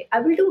Sunday.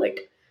 I will do it.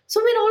 So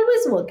we're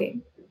always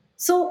working.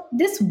 So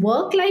this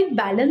work life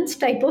balance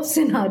type of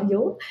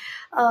scenario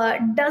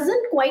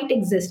doesn't quite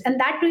exist, and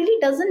that really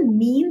doesn't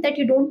mean that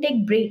you don't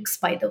take breaks,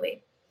 by the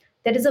way.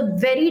 There is a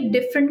very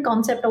different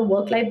concept of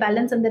work life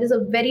balance and there is a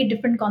very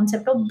different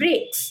concept of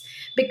breaks,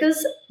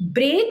 because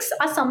breaks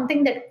are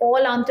something that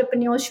all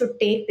entrepreneurs should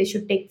take. They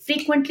should take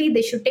frequently,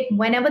 they should take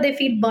whenever they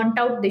feel burnt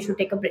out, they should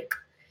take a break.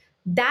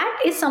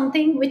 That is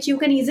something which you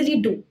can easily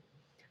do,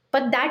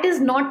 but that is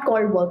not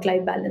called work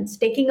life balance.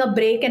 Taking a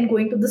break and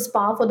going to the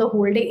spa for the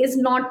whole day is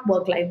not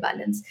work life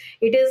balance.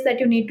 It is that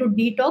you need to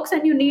detox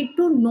and you need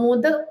to know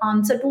the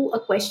answer to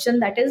a question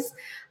that is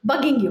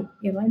bugging you,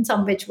 in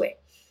some which way.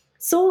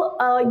 So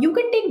you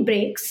can take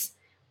breaks,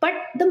 But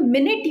the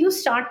minute you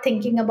start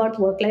thinking about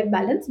work life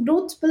balance,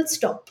 growth will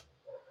stop.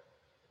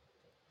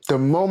 The I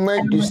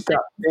moment don't you know if that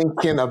start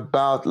thinking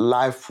about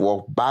life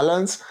work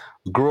balance,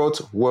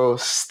 growth will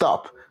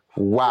stop.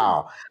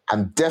 Wow.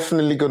 I'm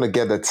definitely going to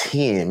get a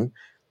team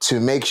to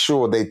make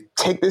sure they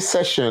take this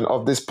session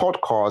of this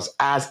podcast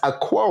as a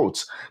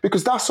quote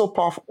because that's so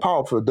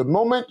powerful. The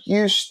moment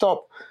you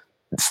start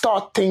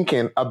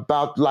thinking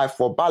about life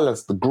for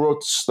balance, the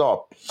growth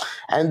stop.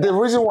 And the yeah.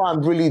 reason why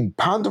I'm really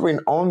pondering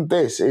on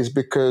this is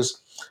because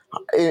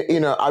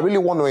I really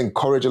want to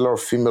encourage a lot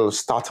of female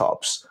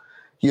startups,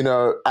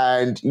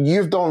 and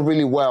you've done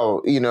really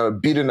well,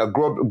 building a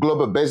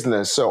global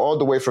business. So all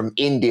the way from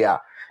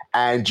India,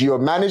 and you're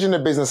managing a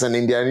business in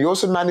India, and you're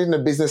also managing a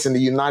business in the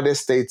United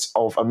States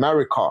of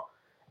America.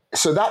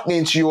 So that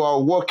means you are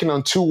working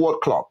on two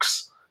world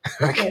clocks.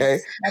 Okay.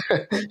 Yes,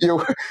 that's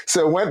true.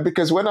 you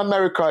because when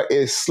America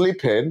is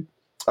sleeping,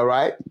 all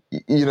right,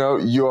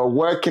 you're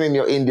working in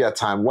your India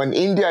time. When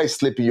India is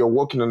sleeping, you're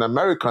working on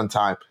American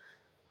time.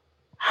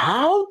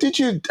 How did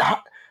you?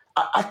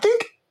 I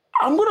think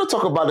I'm going to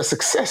talk about the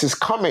success is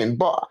coming,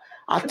 but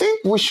I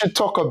think we should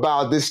talk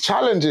about these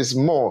challenges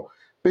more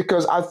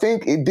because I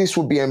think this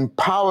will be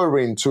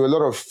empowering to a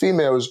lot of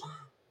females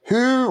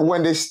who,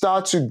 when they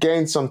start to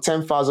gain some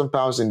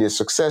 £10,000 in their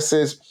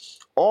successes,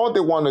 all they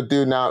want to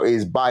do now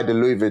is buy the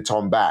Louis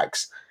Vuitton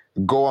bags,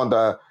 go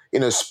on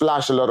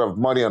splash a lot of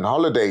money on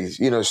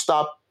holidays,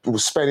 stop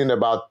spending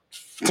about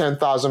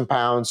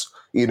 £10,000,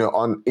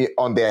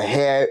 on their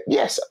hair.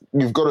 Yes,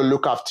 you've got to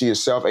look after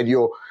yourself, and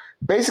you're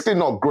basically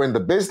not growing the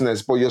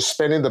business, but you're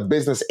spending the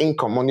business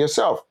income on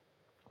yourself.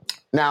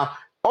 Now,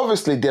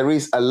 obviously, there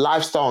is a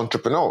lifestyle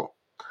entrepreneur,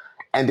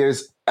 and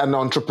there's an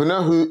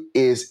entrepreneur who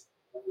is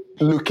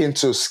looking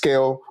to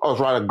scale or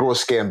rather grow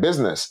scale in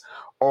business.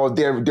 Or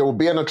there will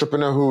be an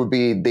entrepreneur who will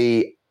be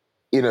the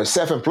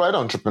self-employed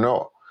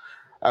entrepreneur.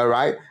 All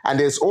right. And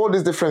there's all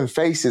these different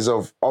phases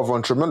of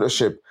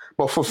entrepreneurship.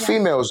 But for Yeah.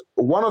 females,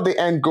 one of the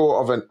end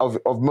goal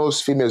of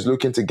most females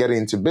looking to get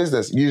into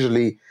business,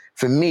 usually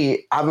for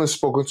me, having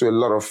spoken to a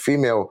lot of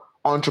female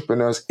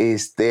entrepreneurs,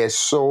 is they're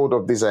sold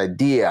of this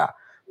idea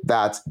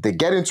that they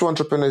get into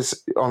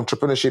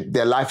entrepreneurship,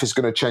 their life is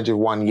going to change in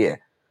 1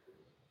 year.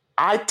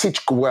 I teach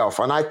wealth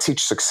and I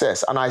teach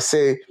success. And I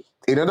say,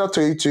 in order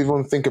to you to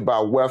even think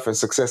about wealth and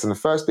success in the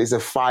first place, a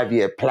 5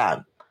 year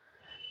plan.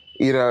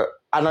 And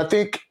I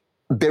think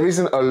there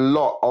isn't a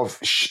lot of,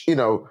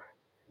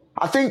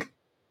 I think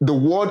the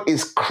world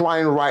is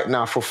crying right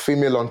now for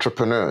female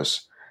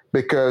entrepreneurs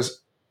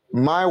because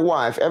my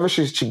wife, ever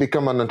since she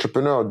become an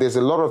entrepreneur, there's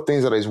a lot of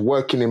things that is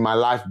working in my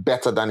life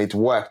better than it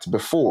worked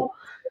before.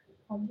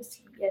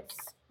 Obviously, yes.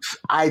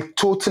 I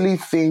totally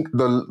think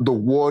the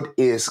world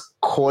is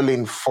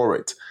calling for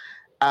it.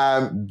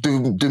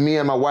 Do me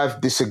and my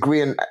wife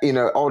disagree, and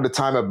all the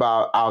time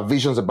about our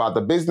visions about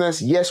the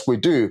business? Yes, we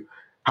do.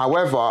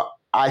 However,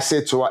 I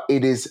said to her,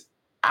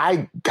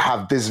 I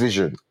have this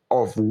vision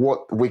of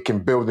what we can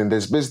build in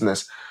this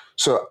business.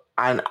 So,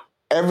 and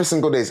every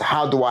single day is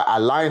how do I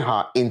align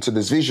her into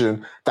this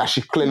vision that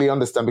she clearly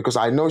understands, because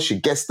I know she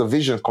gets the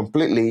vision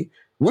completely,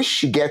 which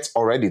she gets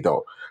already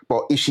though.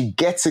 But if she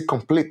gets it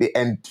completely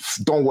and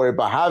don't worry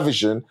about her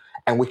vision,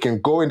 and we can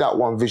go in that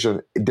one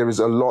vision, there is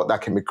a lot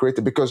that can be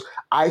created, because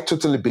I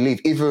totally believe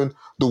even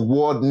the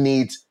world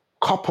needs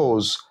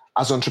couples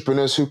as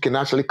entrepreneurs who can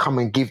actually come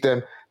and give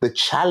them the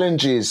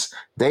challenges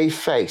they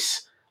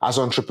face as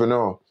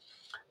entrepreneur,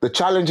 the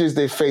challenges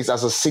they face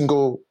as a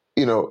single,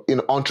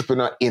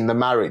 entrepreneur in the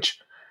marriage,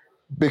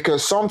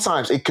 because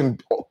sometimes it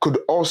could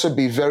also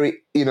be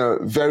very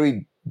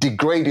very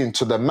degrading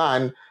to the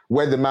man,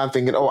 where the man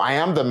thinking, oh, I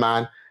am the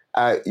man,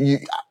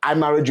 I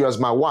married you as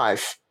my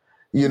wife,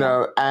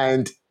 Yeah.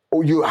 and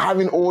you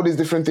having all these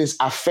different things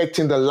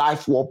affecting the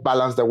life work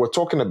balance that we're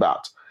talking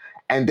about.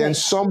 And then Right.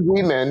 some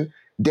women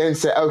then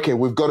say, okay,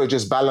 we've got to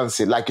just balance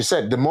it. Like you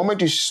said, the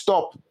moment you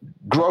stop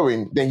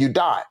growing, then you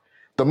die.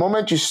 The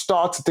moment you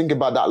start to think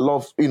about that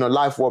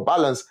life work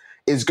balance,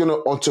 is going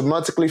to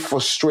automatically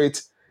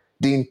frustrate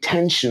the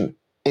intention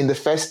in the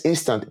first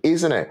instant,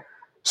 isn't it?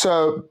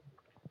 So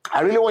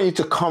I really want you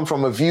to come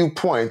from a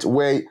viewpoint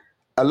where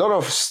a lot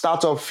of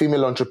startup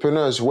female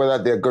entrepreneurs,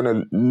 whether they're going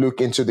to look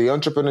into the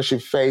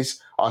entrepreneurship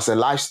phase as a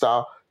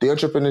lifestyle, the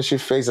entrepreneurship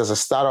phase as a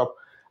startup,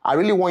 I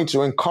really want you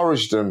to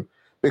encourage them,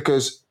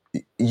 because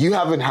you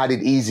haven't had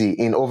it easy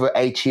in over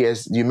 8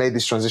 years. You made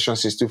this transition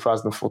since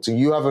 2014.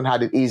 You haven't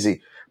had it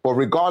easy. But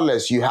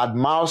regardless, you had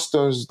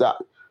milestones that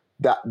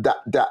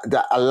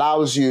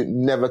allows you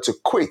never to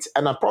quit.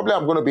 And I'm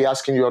going to be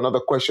asking you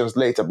another questions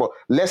later, but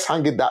let's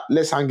hang it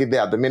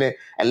there at the minute,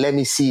 and let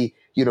me see,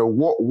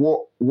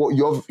 what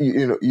your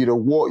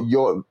what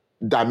your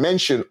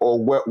dimension,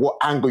 or what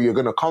angle you're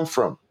going to come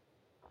from.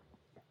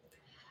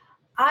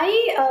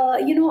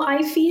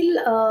 I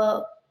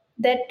feel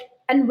that,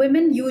 and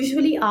women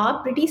usually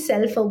are pretty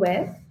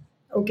self-aware.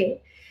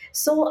 Okay,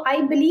 so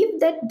I believe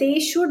that they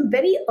should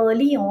very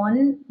early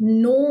on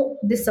know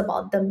this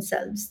about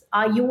themselves.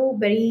 Are you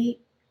very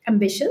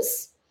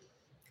ambitious,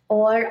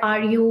 or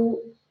are you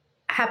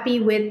happy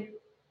with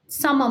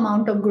some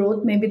amount of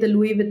growth, maybe the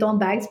Louis Vuitton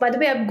bags. By the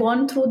way, I've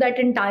gone through that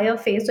entire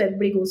phase, so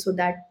everybody goes through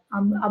that.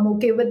 I'm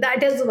okay with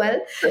that as well.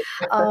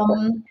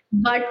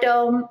 But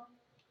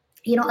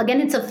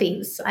again, it's a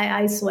phase.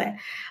 I swear,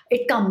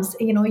 it comes.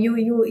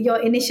 Your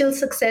initial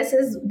success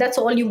is, that's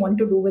all you want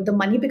to do with the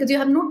money because you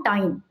have no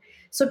time.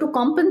 So to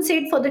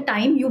compensate for the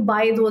time, you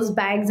buy those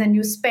bags and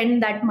you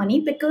spend that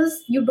money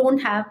because you don't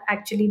have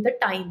actually the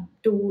time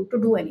to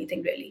do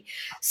anything really.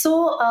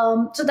 So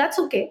that's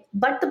okay.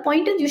 But the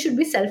point is, you should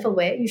be self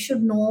aware. You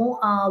should know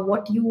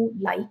what you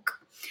like,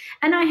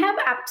 and I have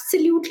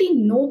absolutely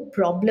no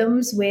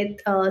problems with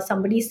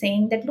somebody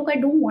saying that, look, I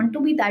don't want to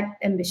be that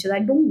ambitious. I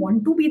don't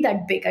want to be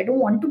that big. I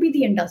don't want to be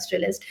the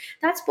industrialist.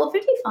 That's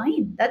perfectly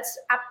fine. That's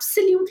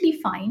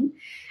absolutely fine.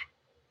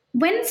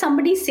 When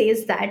somebody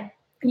says that,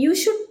 you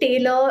should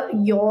tailor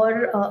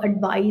your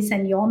advice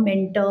and your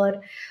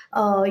your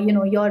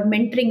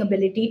mentoring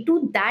ability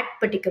to that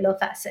particular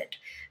facet.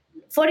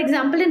 For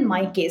example, in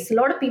my case, a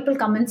lot of people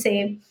come and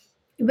say,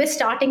 we're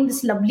starting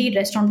this lovely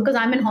restaurant, because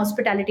I'm in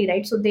hospitality,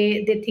 right? So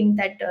they think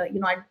that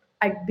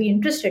I'd be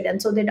interested,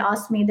 and so they'd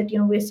ask me that,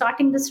 we're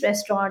starting this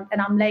restaurant,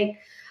 and I'm like,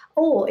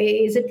 oh,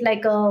 is it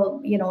like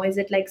is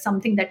it like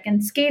something that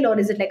can scale, or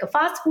is it like a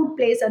fast food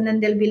place? And then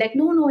they'll be like,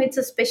 no, it's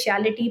a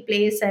specialty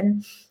place,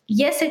 and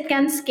yes, it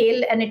can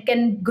scale and it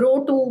can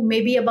grow to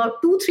maybe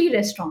about 2 3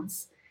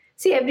 restaurants.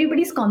 See,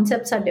 everybody's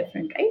concepts are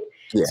different, right?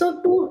 Yeah.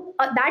 So to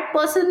that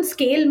person,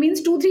 scale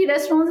means 2 3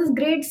 restaurants is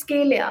great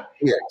scale, yeah.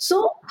 Yeah.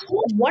 So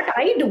what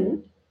I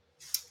do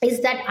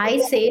is that I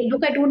say,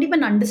 look, I don't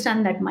even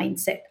understand that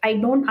mindset. I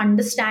don't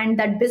understand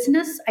that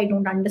business. I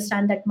don't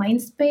understand that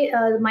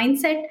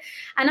mindset.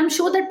 And I'm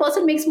sure that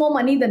person makes more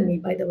money than me,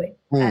 by the way.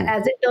 Hmm.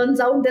 As it turns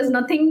out, there's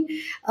nothing,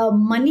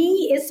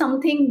 money is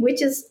something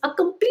which is a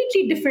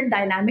completely different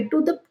dynamic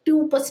to the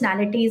two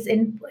personalities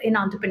in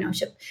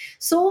entrepreneurship.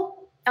 So,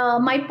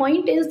 my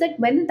point is that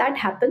when that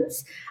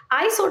happens,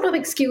 I sort of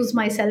excuse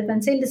myself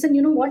and say, listen,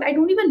 you know what? I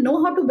don't even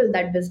know how to build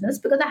that business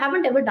because I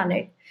haven't ever done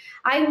it.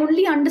 I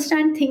only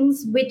understand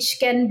things which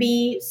can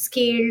be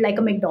scaled like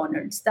a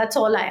McDonald's. That's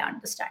all I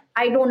understand.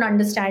 I don't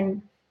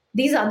understand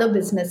these other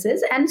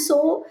businesses. And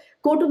so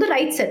go to the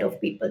right set of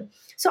people.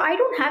 So I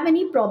don't have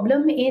any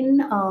problem in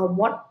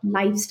what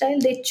lifestyle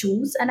they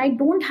choose. And I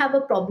don't have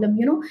a problem,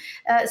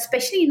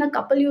 especially in a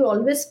couple, you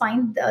always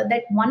find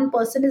that one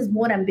person is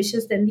more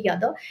ambitious than the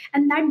other.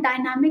 And that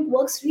dynamic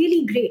works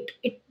really great.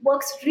 It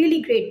works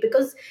really great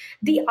because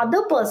the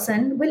other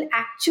person will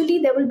actually,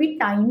 there will be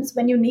times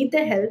when you need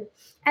their help,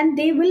 and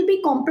they will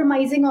be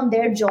compromising on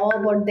their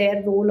job or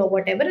their role or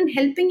whatever and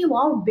helping you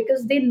out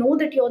because they know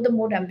that you're the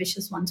more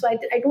ambitious one. So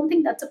I don't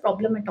think that's a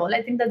problem at all.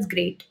 I think that's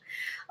great.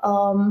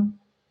 um,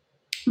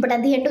 but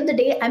at the end of the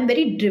day, I'm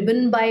very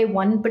driven by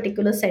one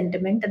particular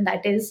sentiment, and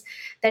that is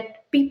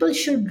that people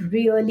should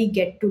really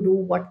get to do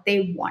what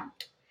they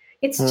want.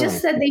 It's Hmm.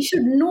 just that they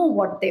should know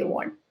what they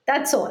want.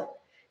 That's all.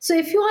 So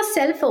if you are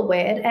self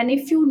aware, and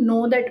if you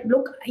know that,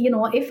 look,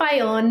 if I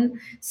earn,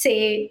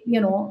 say,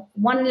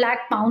 1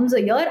 lakh pounds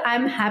a year,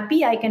 I'm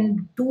happy. I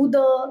can do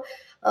the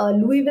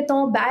Louis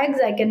Vuitton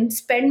bags. I can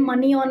spend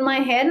money on my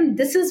hair, and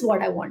this is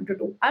what I want to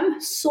do. I'm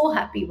so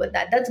happy with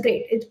that. That's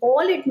great.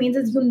 It means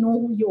is you know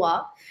who you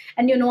are,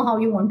 and you know how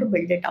you want to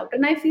build it out.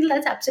 And I feel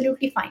that's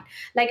absolutely fine.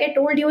 Like I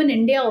told you, in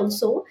India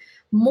also,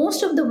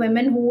 most of the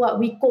women who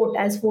we quote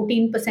as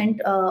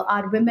 14%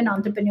 are women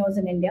entrepreneurs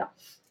in India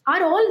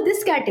are all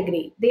this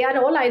category. They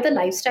are all either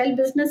lifestyle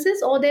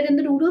businesses or they're in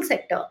the rural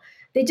sector.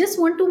 They just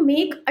want to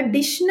make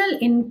additional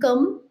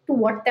income to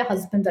what their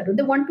husbands are doing.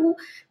 They want to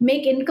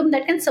make income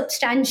that can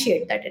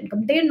substantiate that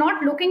income. They're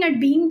not looking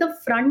at being the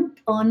front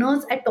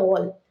earners at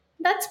all.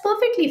 That's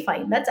perfectly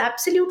fine. That's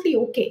absolutely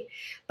okay.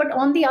 But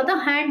on the other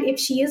hand, if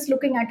she is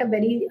looking at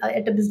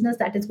a business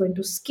that is going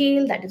to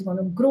scale, that is going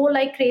to grow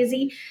like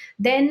crazy,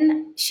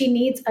 then she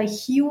needs a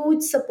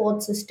huge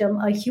support system,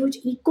 a huge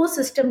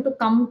ecosystem to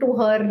come to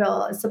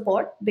her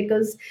support,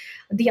 because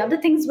the other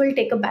things will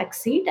take a back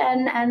seat.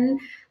 And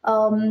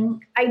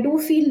I do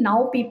feel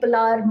now people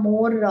are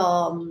more.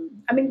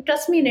 I mean,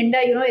 trust me, in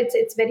India,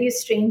 it's very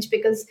strange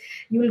because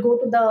you will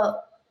go to the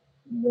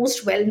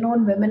most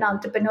well-known women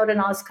entrepreneur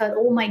and ask her,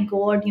 oh my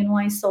god,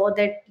 I saw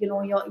that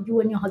you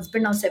and your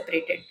husband are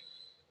separated.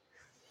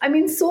 I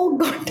mean, so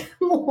god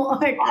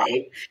what,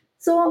 right?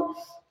 So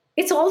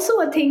it's also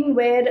a thing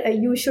where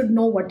you should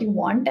know what you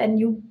want,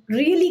 and you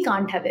really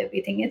can't have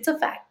everything. It's a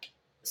fact.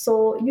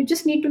 So you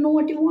just need to know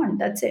what you want.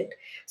 That's it.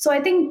 So I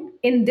think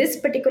in this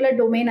particular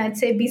domain, I'd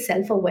say be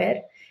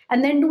self-aware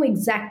and then do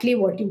exactly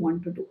what you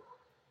want to do.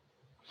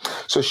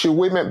 So should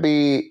women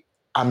be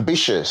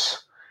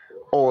ambitious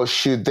or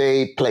should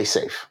they play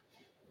safe?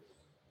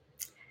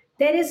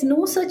 There is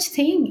no such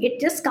thing. It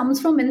just comes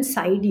from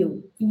inside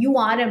you. You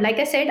are, like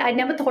I said, I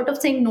never thought of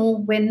saying no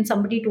when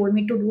somebody told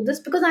me to do this,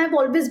 because I've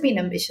always been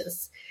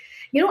ambitious.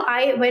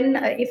 I when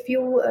if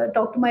you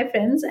talk to my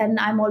friends, and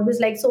I'm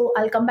always like, so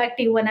I'll come back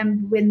to you when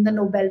I'm win the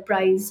Nobel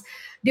Prize.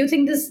 Do you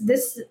think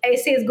this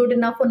essay is good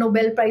enough for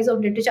Nobel Prize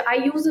of Literature? I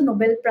use the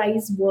Nobel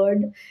Prize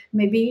word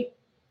maybe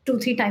two,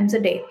 three times a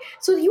day.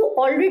 So you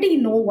already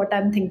know what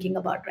I'm thinking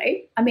about,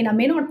 right? I mean, I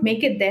may not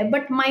make it there,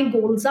 but my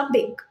goals are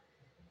big.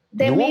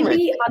 You There want may it.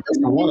 be other Yes,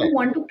 you women want who it.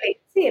 want to play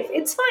it safe.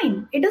 It's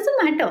fine. It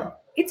doesn't matter.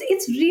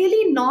 It's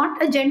really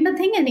not a gender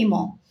thing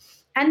anymore.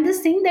 And this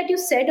thing that you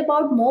said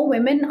about more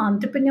women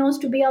entrepreneurs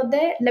to be out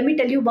there, let me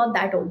tell you about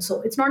that also.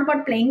 It's not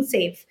about playing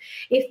safe.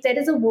 If there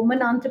is a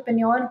woman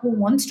entrepreneur who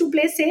wants to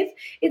play safe,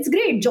 it's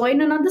great.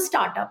 Join another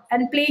startup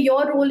and play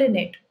your role in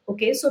it.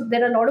 Okay, so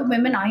there are a lot of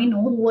women I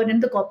know who are in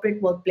the corporate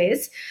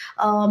workplace,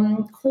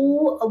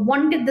 who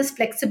wanted this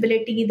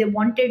flexibility. They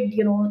wanted,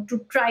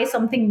 to try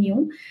something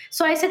new.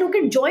 So I said,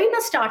 okay, join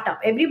a startup.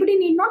 Everybody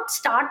need not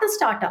start a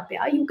startup.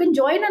 Yeah, you can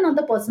join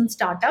another person's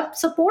startup,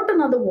 support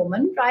another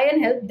woman, try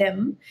and help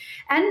them,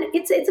 and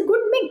it's a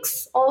good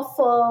mix of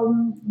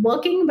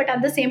working, but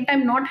at the same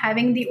time not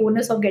having the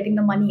onus of getting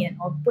the money in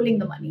or pulling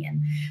the money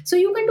in. So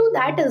you can do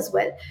that as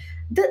well.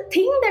 The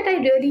thing that I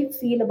really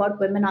feel about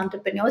women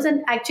entrepreneurs,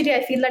 and actually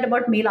I feel that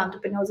about male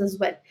entrepreneurs as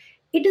well,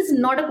 it is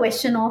not a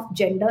question of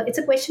gender, it's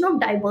a question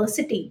of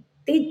diversity.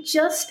 They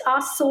just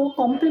are so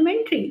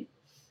complementary.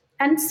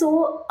 And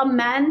so a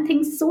man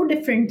thinks so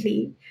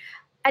differently,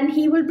 and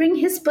he will bring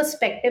his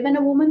perspective, and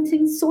a woman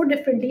thinks so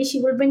differently,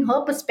 she will bring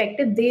her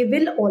perspective. They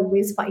will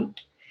always fight.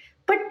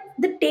 But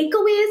the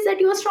takeaway is that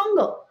you are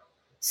stronger.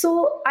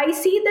 So I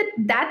see that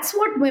that's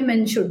what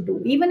women should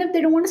do. Even if they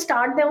don't want to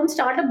start their own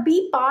startup,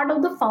 be part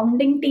of the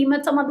founding team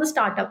at some other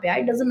startup. Yeah,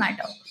 it doesn't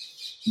matter.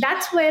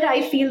 That's where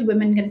I feel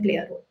women can play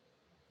a role.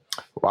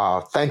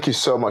 Wow, thank you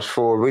so much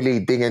for really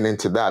digging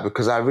into that,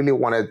 because I really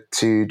wanted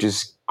to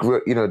just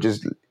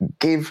just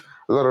give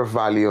a lot of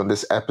value on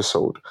this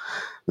episode.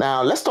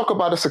 Now, let's talk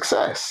about the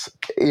success.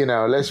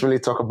 Let's really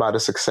talk about the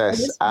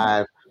success.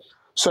 Obviously.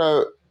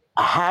 So,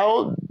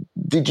 how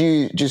did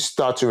you just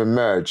start to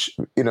emerge?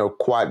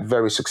 Quite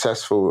very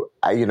successful.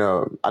 I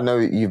know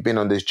you've been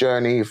on this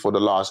journey for the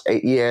last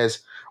 8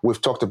 years.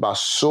 We've talked about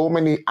so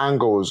many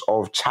angles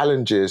of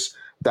challenges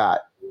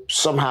that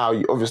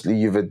somehow, obviously,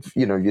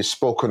 you've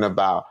spoken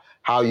about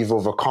how you've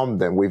overcome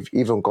them. We've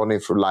even gone in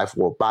through life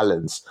work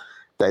balance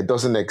that it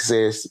doesn't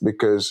exist,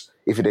 because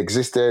if it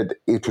existed,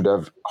 it would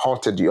have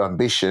halted your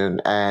ambition,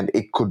 and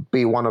it could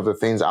be one of the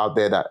things out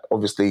there that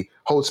obviously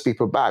holds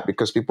people back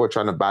because people are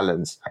trying to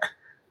balance.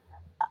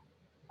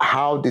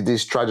 How did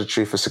this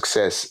trajectory for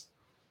success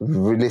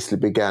realistically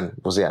begin?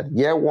 Was it at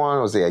year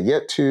one? Was it at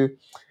year two?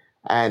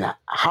 And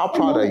how Oh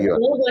proud are no, you? year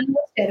one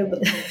was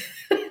terrible.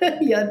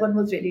 Year one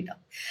was really tough.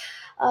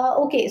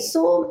 Okay,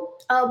 so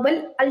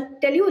well, I'll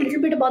tell you a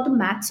little bit about the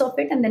maths of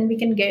it, and then we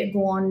can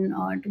go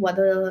on to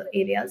other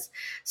areas.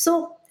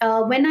 So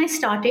when I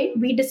started,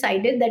 we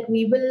decided that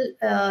we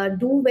will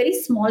do very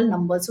small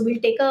numbers. So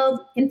we'll take a.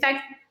 In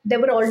fact, there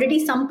were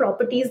already some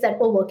properties that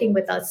were working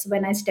with us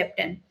when I stepped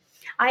in.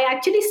 I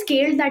actually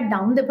scaled that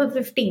down. There were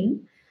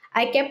 15.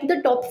 I kept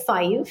the top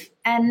five.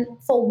 And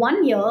for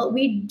 1 year,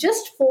 we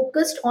just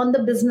focused on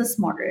the business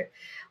model.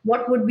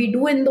 What would we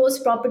do in those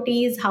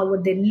properties? How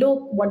would they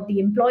look? What the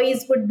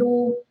employees would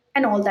do?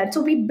 And all that.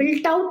 So we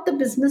built out the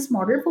business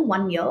model for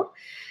 1 year.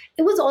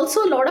 It was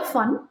also a lot of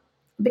fun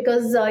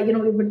because we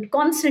were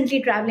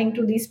constantly traveling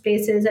to these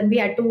places, and we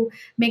had to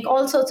make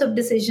all sorts of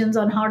decisions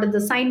on how did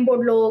the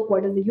signboard look,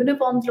 what did the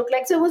uniforms look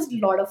like. So it was a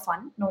lot of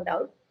fun, no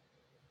doubt.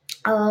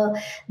 uh,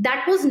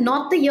 that was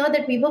not the year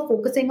that we were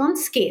focusing on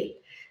scale.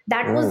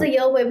 That was Mm, the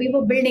year where we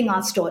were building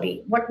our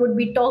story. What would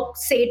we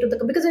say to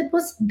the, because it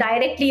was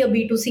directly a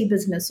B2C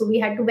business. So we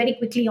had to very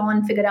quickly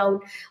on figure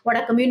out what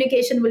our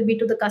communication will be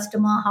to the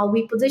customer, how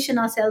we position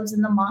ourselves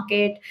in the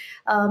market.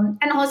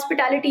 And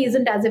hospitality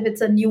isn't as if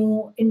it's a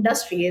new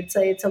industry. It's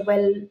a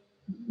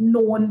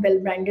known, well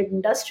branded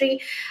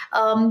industry.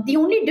 The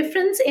only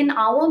difference in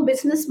our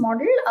business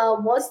model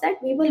was that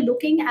we were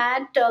looking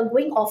at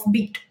going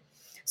offbeat.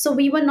 So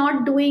we were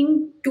not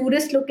doing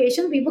tourist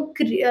locations. We were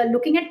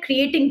looking at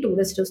creating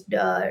tourist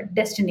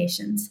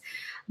destinations.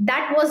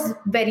 That was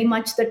very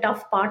much the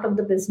tough part of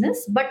the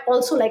business, but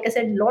also, like I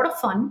said, a lot of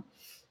fun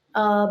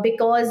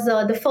because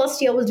the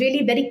first year was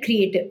really very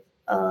creative,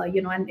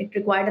 and it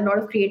required a lot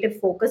of creative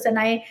focus. And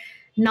I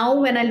now,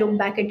 when I look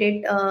back at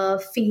it,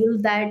 feel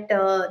that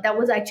that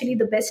was actually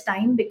the best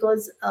time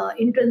because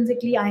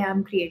intrinsically I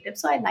am creative,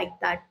 so I like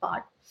that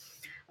part.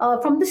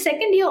 From the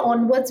second year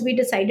onwards, we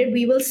decided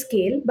we will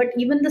scale, but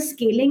even the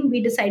scaling, we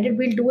decided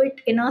we'll do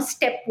it in a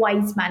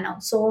stepwise manner.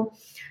 So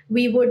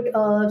we would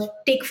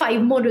take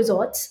five more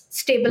resorts, yeah.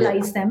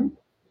 stabilize them,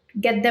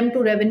 get them to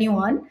revenue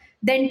earn,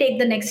 then take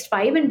the next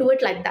five and do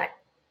it like that.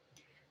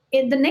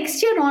 In the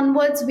next year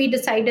onwards, we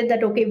decided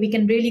that okay, we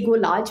can really go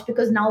large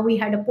because now we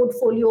had a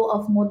portfolio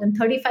of more than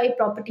 35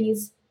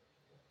 properties.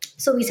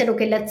 So we said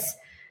okay, let's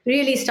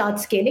really start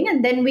scaling,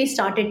 and then we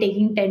started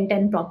taking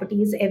 10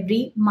 properties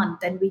every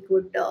month, and we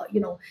could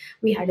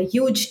we had a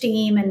huge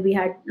team, and we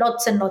had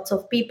lots and lots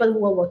of people who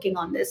were working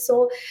on this.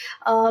 So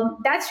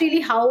that's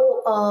really how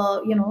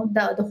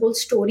the whole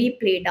story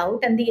played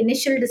out, and the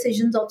initial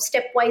decisions of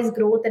stepwise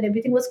growth and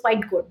everything was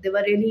quite good. They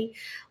were really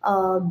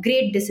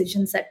great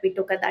decisions that we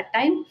took at that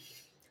time.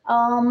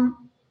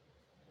 um,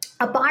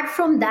 apart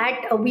from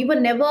that, we were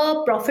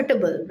never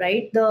profitable,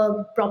 right?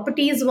 The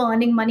properties were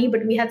earning money,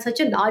 but we had such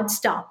a large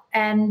staff,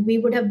 and we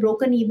would have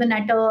broken even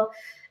at a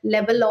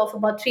level of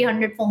about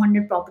 300,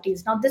 400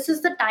 properties. Now this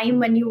is the time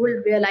when you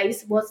will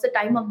realize was the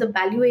time of the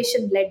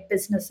valuation led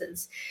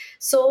businesses.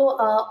 So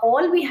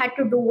all we had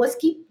to do was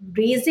keep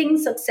raising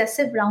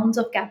successive rounds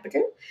of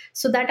capital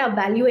so that our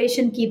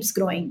valuation keeps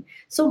growing.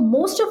 So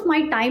most of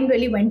my time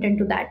really went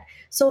into that.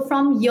 So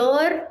from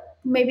year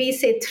maybe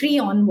say three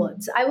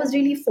onwards, I was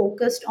really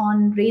focused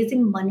on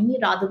raising money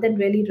rather than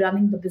really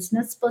running the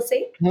business per se,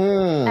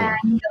 Hmm.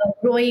 and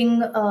growing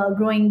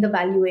the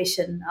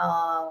valuation,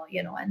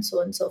 and so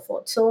on and so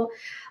forth. So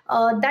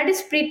that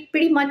is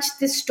pretty much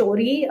this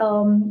story.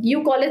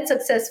 You call it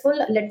successful.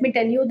 Let me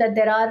tell you that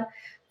there are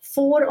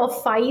four or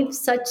five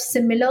such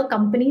similar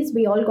companies.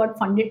 We all got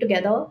funded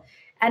together.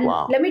 And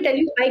Wow. let me tell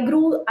you,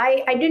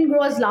 I didn't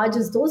grow as large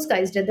as those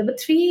guys did. There were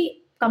three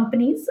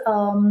companies.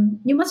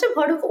 You must have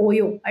heard of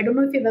Oyo. I don't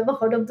know if you've ever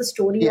heard of the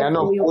story Yeah, I of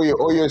know. Oyo.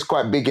 Oyo is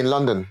quite big in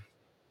London.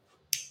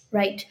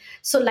 Right.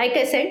 So, like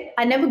I said,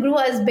 I never grew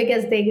as big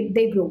as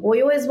they grew.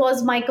 OOS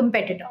was my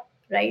competitor,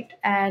 right?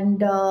 And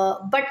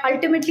but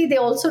ultimately, they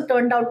also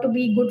turned out to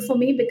be good for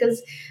me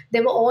because they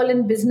were all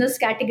in business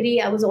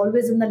category. I was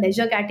always in the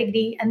leisure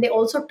category, and they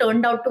also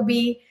turned out to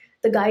be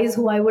the guys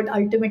who I would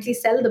ultimately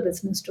sell the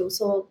business to.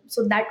 So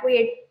that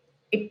way,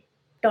 it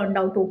turned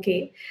out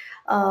okay.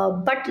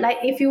 But like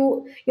if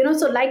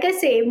so like I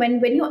say,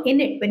 when you're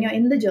in it, when you're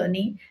in the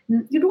journey,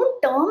 you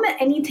don't term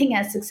anything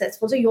as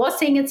successful. So you're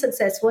saying it's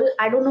successful.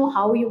 I don't know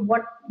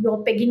what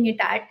you're pegging it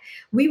at.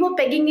 We were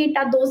pegging it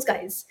at those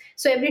guys.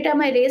 So every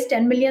time I raised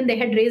 10 million, they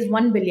had raised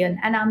 1 billion,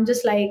 and I'm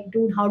just like,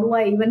 dude, how do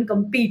I even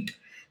compete?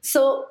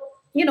 So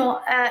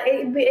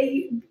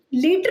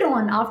later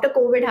on, after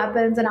COVID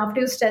happens and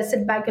after you stress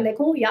it back, you're like,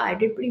 oh yeah, I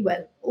did pretty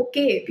well.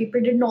 Okay,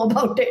 people didn't know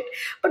about it.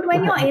 But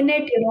when you're in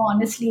it,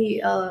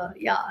 honestly,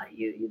 yeah,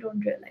 you don't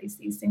realize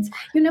these things.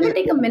 You never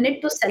take a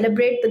minute to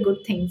celebrate the good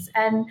things.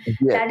 And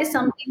Yeah. that is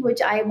something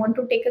which I want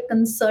to take a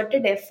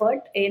concerted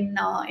effort in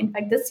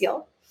fact, this year,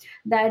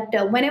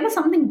 that whenever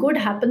something good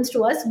happens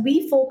to us,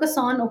 we focus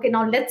on, okay,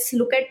 now let's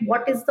look at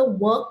what is the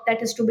work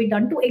that is to be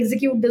done to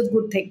execute this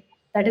good thing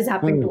that has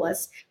happened Hmm. to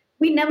us.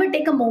 We never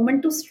take a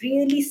moment to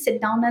really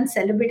sit down and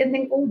celebrate and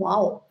think, oh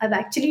wow, I've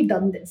actually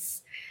done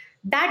this.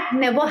 That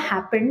never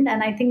happened,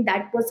 and I think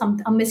that was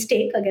a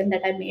mistake again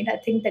that I made. I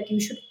think that you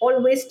should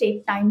always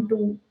take time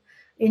to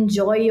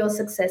enjoy your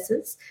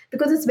successes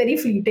because it's very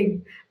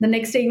fleeting. The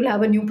next day you'll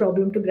have a new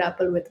problem to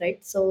grapple with,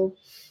 right? So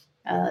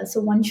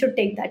one should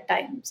take that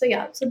time. So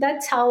yeah, so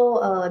that's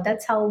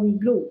how we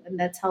grew, and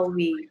that's how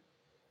we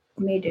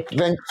made it.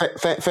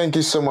 Thank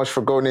you so much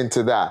for going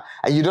into that.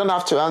 And you don't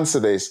have to answer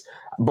this,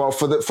 but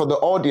for the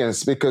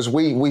audience, because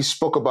we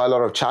spoke about a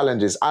lot of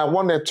challenges, I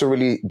wanted to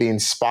really be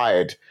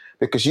inspired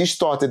because you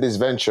started this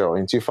venture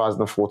in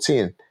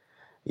 2014.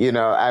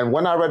 And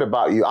when I read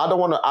about you, I don't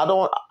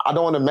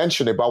want to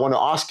mention it, but I want to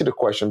ask you the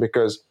question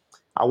because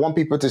I want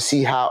people to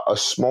see how a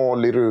small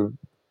little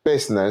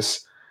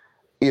business,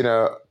 you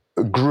know,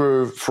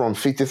 grew from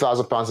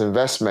 £50,000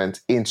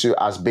 investment into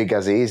as big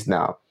as it is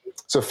now.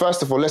 So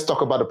first of all, let's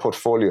talk about the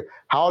portfolio.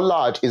 How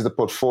large is the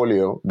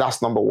portfolio?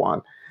 That's number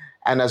one,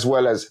 and as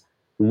well as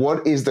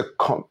what is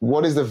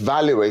the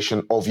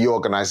valuation of your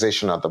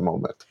organization at the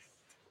moment?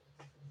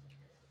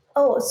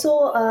 Oh,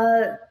 so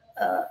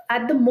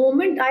at the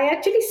moment, I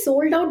actually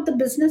sold out the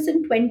business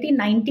in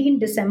 2019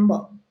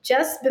 December,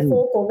 just Mm.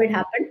 before COVID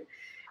happened.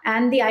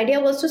 And the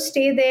idea was to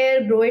stay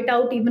there, grow it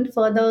out even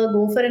further,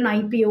 go for an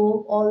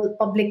IPO, all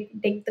public,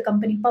 take the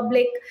company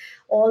public,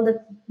 all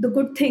the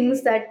good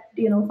things that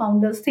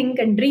founders think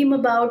and dream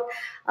about.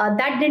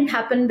 That didn't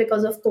happen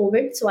because of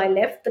COVID, so I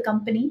left the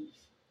company.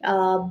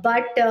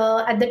 But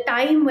at the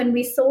time when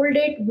we sold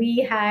it, we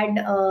had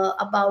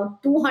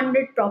about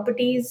 200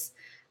 properties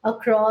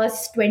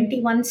across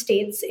 21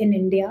 states in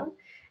India.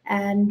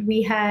 And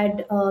we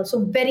had,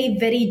 so very,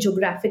 very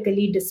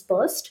geographically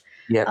dispersed.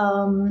 Yep.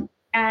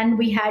 And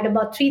we had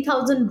about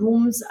 3,000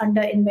 rooms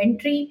under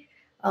inventory.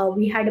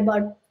 We had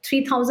about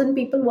 3,000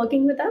 people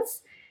working with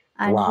us.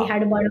 And we Wow.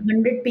 had about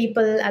 100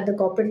 people at the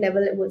corporate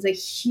level. It was a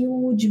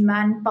huge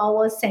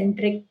manpower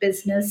centric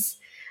business,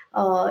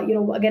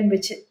 again,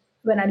 which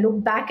when I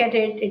look back at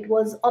it, it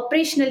was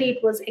operationally,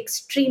 it was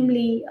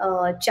extremely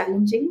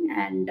challenging.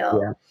 And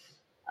Yeah.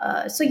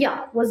 so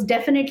yeah, was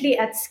definitely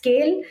at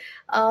scale.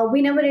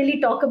 We never really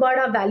talk about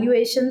our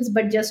valuations,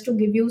 but just to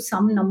give you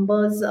some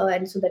numbers,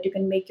 and so that you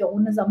can make your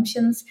own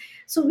assumptions.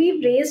 So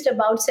we've raised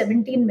about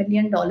 $17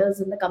 million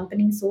in the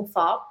company so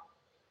far.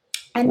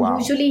 And Wow.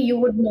 usually you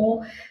would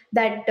know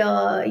that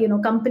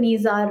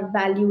companies are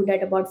valued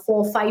at about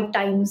 4 or 5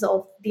 times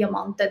of the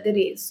amount that they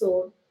raise.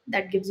 So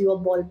that gives you a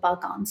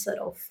ballpark answer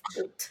of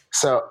both.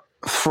 So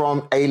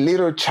from a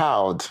little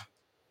child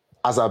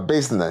as a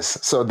business.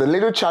 So the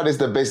little child is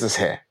the business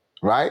here,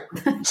 right?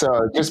 So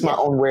just my Yes.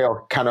 own way of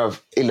kind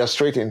of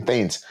illustrating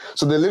things.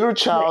 So the little Right.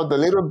 child, the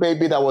little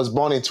baby that was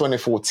born in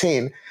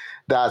 2014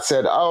 that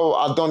said, oh,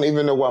 I don't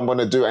even know what I'm going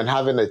to do, and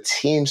having a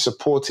team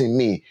supporting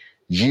me,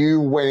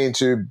 you went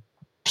into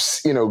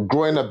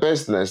growing a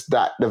business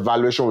that the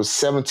valuation was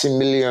 70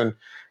 million,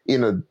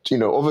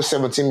 over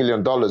 $70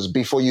 million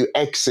before you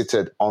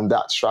exited on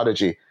that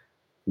strategy.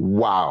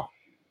 Wow.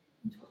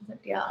 But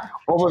yeah,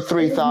 Over it was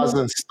more.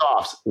 3,000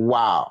 staffs.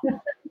 Wow. It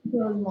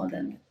was more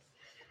than.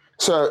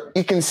 So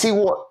you can see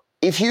what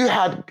if you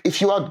had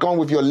gone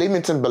with your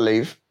limiting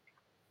belief,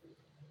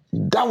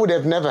 that would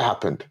have never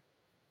happened.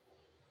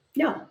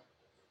 Yeah,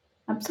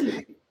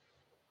 absolutely.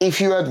 If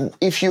you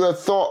had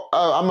thought,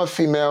 oh, I'm a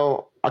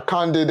female, I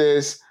can't do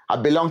this, I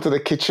belong to the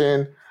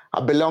kitchen,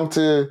 I belong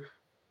to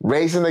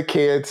raising the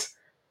kids.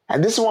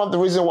 And this is one of the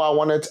reasons why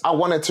I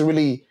wanted to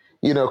really,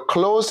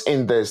 close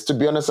in this. To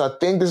be honest, I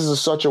think this is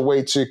such a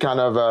way to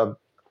kind of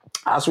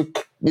as we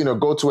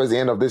go towards the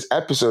end of this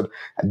episode,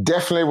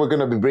 definitely we're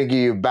going to be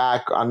bringing you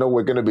back. I know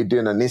we're going to be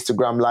doing an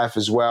Instagram live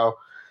as well.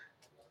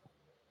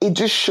 It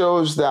just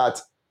shows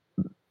that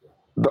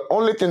the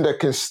only thing that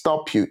can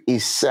stop you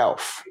is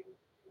self.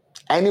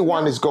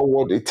 Anyone Yeah, has got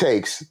what it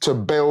takes to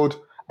build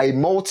a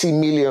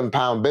multi-million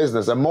pound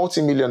business, a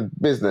multi-million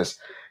business,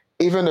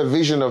 even a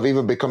vision of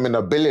even becoming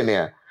a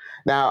billionaire.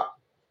 Now,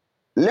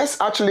 let's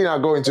actually now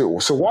go into,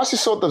 so once you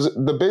sold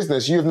the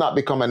business, you've not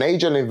become an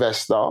angel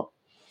investor,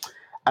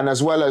 and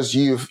as well as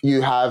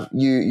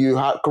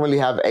currently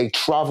have a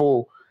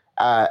travel,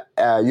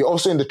 you're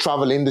also in the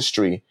travel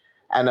industry,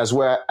 and as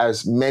well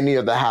as many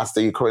of the hats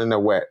that you're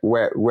currently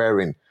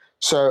wearing.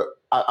 So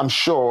I'm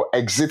sure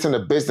exiting a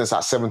business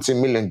at 17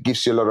 million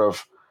gives you a lot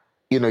of,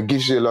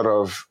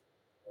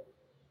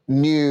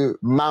 new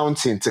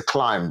mountain to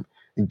climb.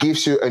 It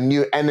gives you a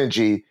new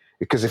energy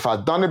because if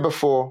I've done it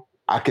before,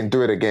 I can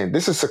do it again.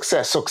 This is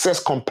success.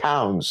 Success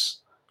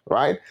compounds,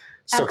 right?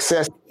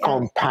 Success absolutely. Yeah,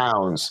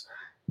 compounds.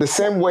 The yeah,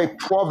 same way yeah,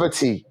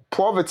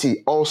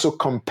 poverty also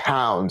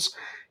compounds.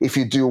 If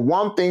you do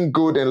one thing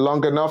good and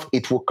long enough,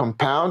 it will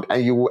compound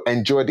and you will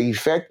enjoy the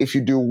effect. If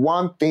you do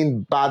one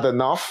thing bad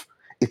enough,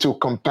 it will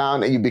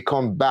compound and you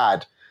become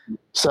bad.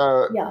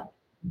 So yeah.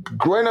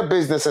 growing a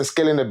business and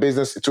scaling a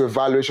business to a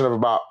valuation of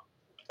about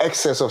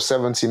excess of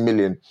 70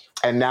 million,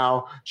 and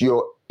now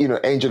you're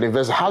angel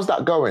investor. How's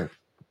that going?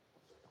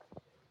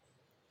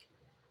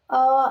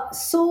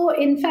 So,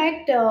 in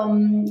fact,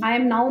 I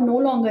am now no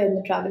longer in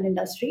the travel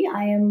industry.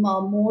 I am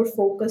more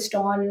focused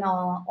on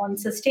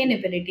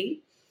sustainability,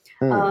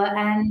 Mm,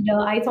 and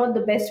I thought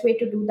the best way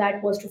to do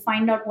that was to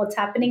find out what's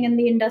happening in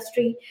the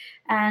industry.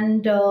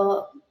 And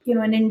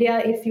in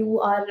India, if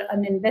you are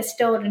an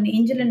investor or an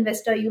angel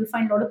investor, you'll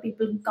find a lot of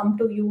people who come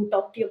to you,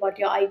 talk to you about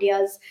your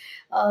ideas.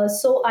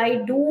 So I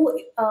do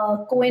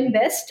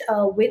co-invest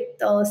with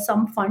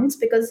some funds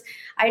because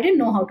I didn't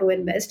know how to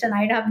invest and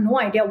I have no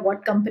idea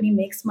what company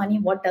makes money,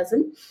 what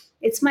doesn't.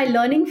 It's my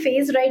learning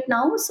phase right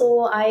now,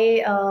 so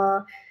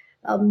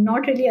I'm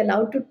not really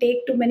allowed to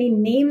take too many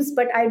names,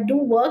 but I do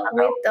work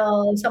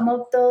with some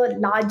of the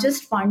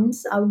largest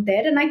funds out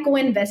there, and I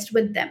co-invest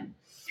with them.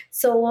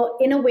 So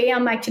in a way,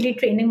 I'm actually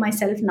training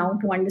myself now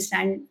to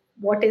understand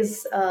what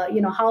is,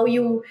 how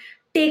you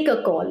take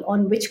a call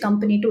on which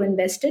company to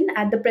invest in.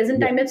 At the present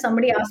yeah, time, if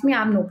somebody asks me, I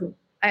have no clue.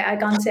 I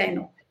can't say I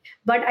know.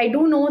 But I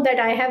do know that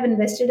I have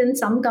invested in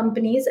some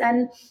companies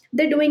and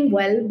they're doing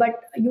well. But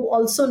you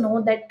also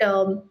know that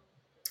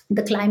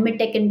the climate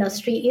tech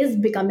industry is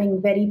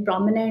becoming very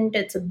prominent.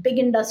 It's a big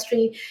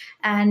industry,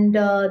 and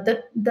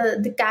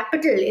the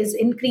capital is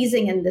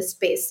increasing in this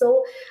space.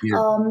 So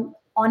yeah,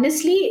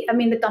 honestly, I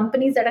mean, the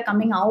companies that are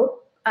coming out,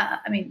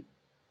 I mean,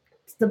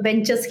 the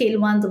venture scale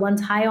ones, the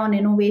ones high on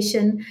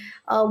innovation,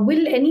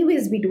 will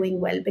anyways be doing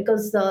well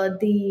because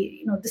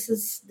this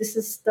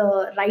is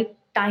the right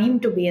time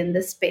to be in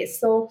this space.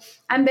 So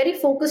I'm very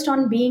focused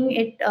on being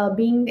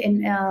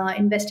in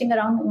investing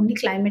around only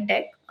climate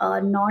tech,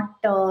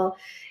 not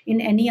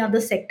in any other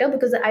sector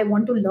because I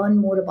want to learn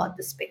more about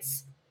this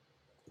space.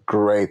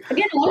 great.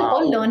 Again, all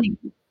Wow, learning.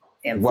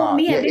 For wow,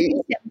 me, yeah,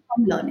 everything stems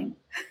from learning.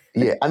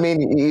 yeah. I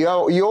mean, you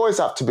always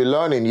have to be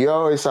learning. You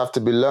always have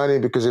to be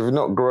learning because if you're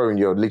not growing,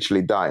 you're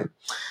literally dying.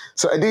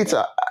 So,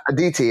 Yeah.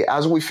 Aditi,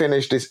 as we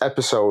finish this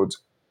episode,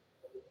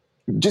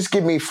 just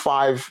give me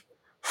five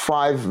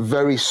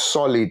very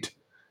solid,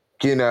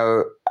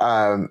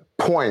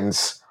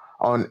 points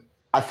on.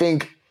 I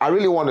think I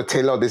really want to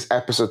tailor this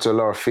episode to a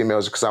lot of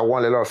females because I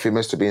want a lot of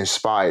females to be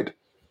inspired.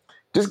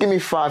 Just give me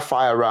five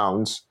fire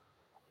rounds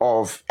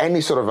of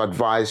any sort of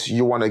advice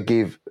you want to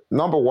give.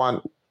 Number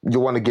one, you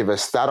want to give a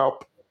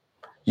startup.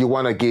 You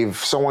want to give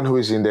someone who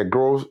is in their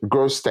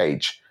growth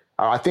stage.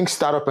 I think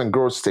startup and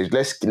growth stage.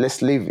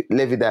 Let's leave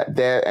it that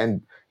there,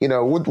 and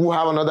we'll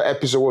have another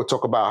episode. We'll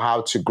talk about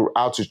how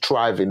to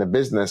thrive in a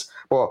business.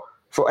 But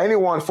for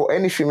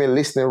any female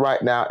listening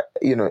right now,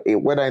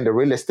 whether in the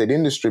real estate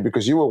industry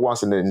because you were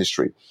once in the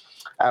industry,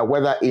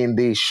 whether in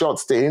the short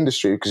stay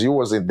industry because you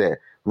was in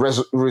there,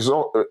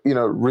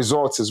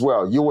 resorts as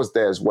well, you was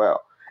there as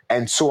well,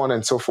 and so on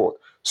and so forth.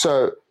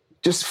 So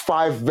just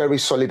five very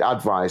solid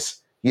advice,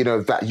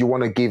 that you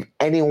want to give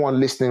anyone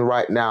listening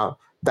right now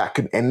that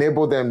can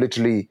enable them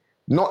literally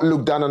not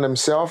look down on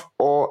themselves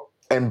or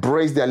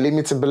embrace their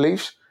limiting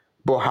beliefs,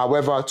 but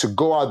however to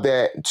go out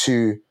there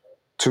to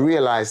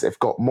realize they've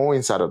got more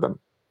inside of them.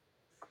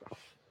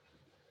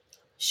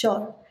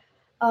 Sure.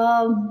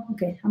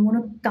 Okay, I'm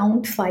going to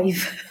count five.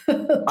 I'm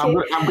Okay.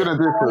 gonna, I'm gonna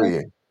do it for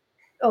you.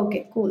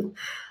 Okay, cool.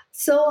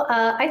 So,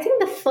 I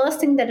think the first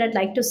thing that I'd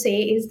like to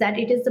say is that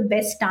it is the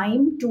best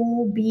time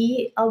to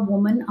be a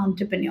woman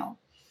entrepreneur.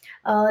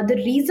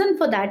 The reason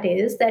for that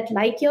is that,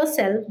 like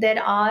yourself,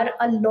 there are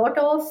a lot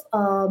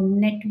of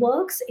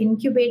networks,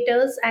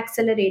 incubators,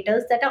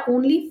 accelerators that are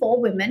only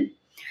for women,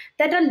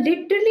 that are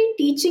literally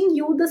teaching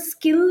you the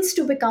skills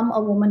to become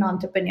a woman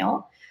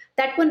entrepreneur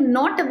that were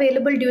not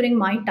available during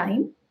my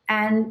time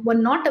and were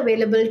not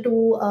available to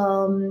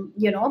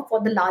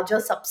for the larger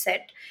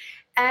subset.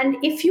 And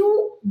if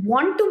you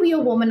want to be a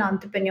woman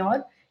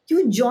entrepreneur,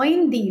 you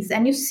join these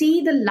and you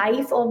see the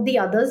life of the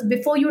others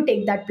before you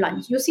take that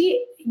plunge. You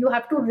see, you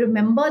have to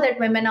remember that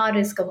women are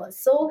risk averse.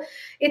 So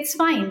it's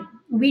fine.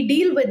 We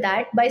deal with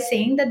that by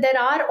saying that there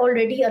are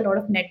already a lot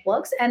of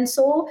networks. And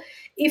so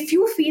if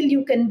you feel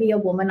you can be a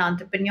woman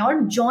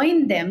entrepreneur,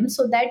 join them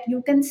so that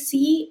you can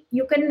see,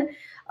 you can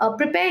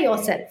prepare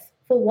yourself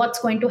for what's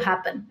going to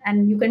happen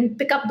and you can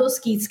pick up those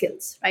key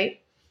skills,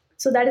 right?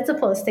 So that is the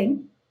first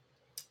thing.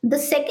 The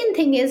second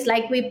thing is,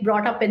 like we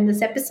brought up in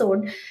this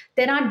episode,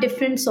 there are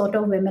different sort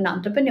of women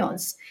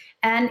entrepreneurs,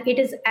 and it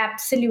is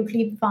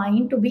absolutely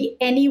fine to be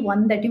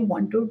anyone that you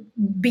want to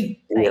be,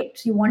 Yep.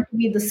 right? You want to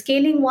be the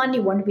scaling one,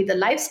 you want to be the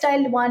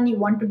lifestyle one, you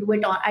want to do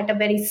it at a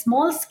very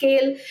small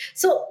scale.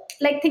 So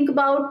like, think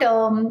about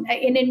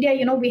in India,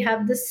 we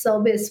have this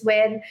service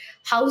where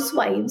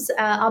housewives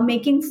are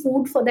making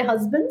food for their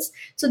husbands,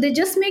 so they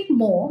just make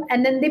more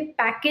and then they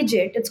package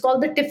it. It's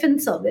called the tiffin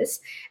service,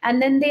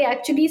 and then they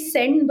actually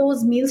send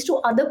those meals to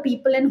other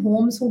people in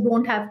homes who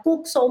don't have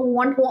cooks or who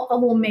want a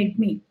homemade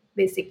meal,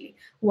 basically,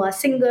 who are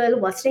single,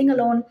 who are staying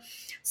alone.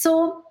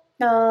 So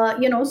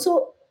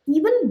so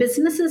even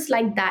businesses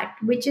like that,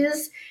 which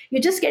is, you're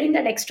just getting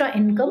that extra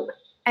income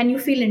and you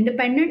feel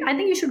independent, I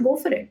think you should go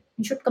for it.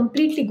 You should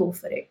completely go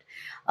for it.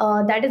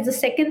 That is the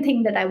second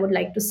thing that I would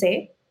like to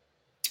say.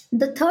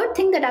 The third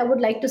thing that I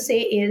would like to say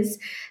is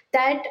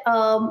that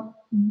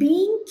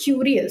being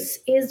curious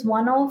is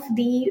one of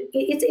the,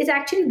 it's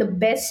actually the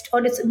best,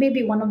 or it's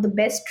maybe one of the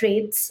best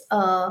traits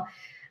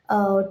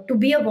to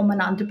be a woman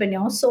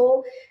entrepreneur.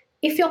 So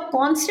if you're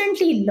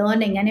constantly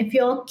learning and if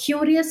you're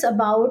curious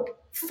about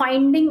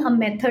finding a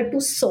method to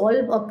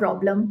solve a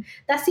problem,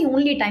 that's the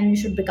only time you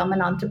should become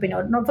an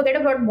entrepreneur. Not forget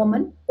about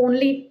woman,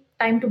 only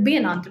time to be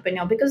an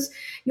entrepreneur, because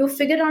you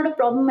figure out a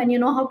problem and you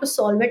know how to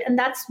solve it, and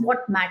that's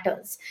what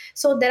matters.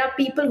 So there are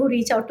people who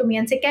reach out to me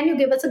and say, can you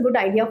give us a good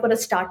idea for a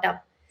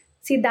startup?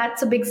 See,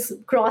 that's a big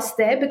cross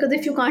there, because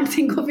if you can't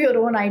think of your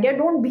own idea,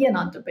 don't be an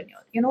entrepreneur.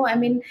 I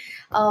mean,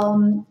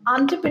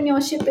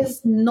 entrepreneurship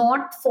is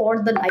not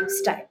for the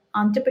lifestyle.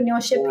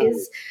 Entrepreneurship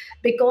is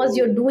because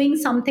you're doing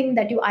something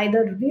that you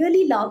either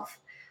really love,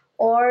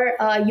 or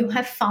you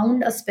have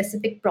found a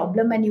specific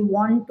problem and you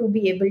want to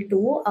be able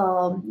to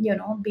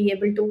be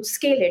able to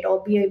scale it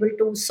or be able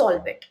to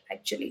solve it,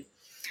 actually.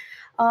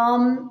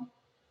 um,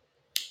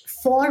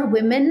 for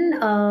women,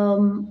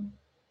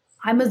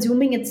 I'm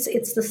assuming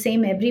it's the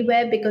same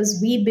everywhere, because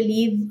we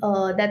believe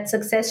that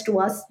success to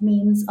us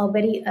means a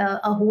very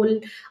a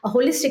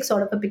holistic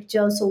sort of a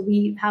picture. So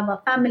we have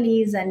our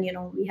families, and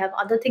we have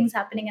other things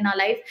happening in our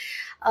life.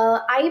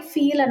 I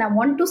feel, and I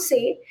want to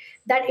say,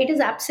 that it is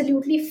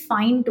absolutely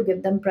fine to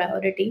give them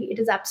priority. It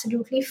is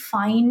absolutely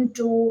fine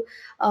to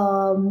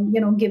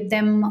give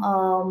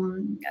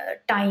them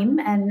time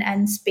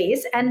and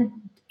space, and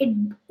it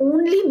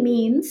only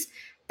means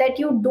that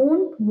you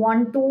don't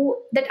want to,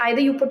 that either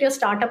you put your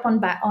startup on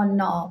back on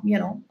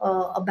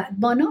a back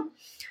burner,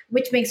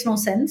 which makes no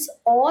sense,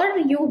 or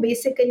you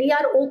basically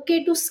are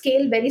okay to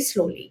scale very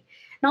slowly.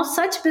 Now,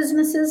 such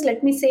businesses,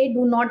 let me say,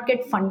 do not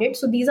get funded,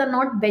 so these are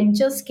not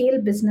venture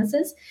scale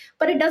businesses.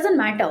 But it doesn't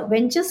matter.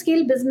 Venture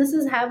scale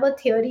businesses have a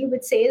theory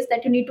which says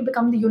that you need to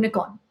become the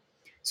unicorn.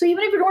 So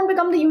even if you don't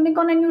become the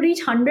unicorn and you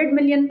reach 100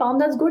 million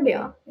pound, that's good.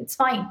 Yeah, it's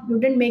fine. You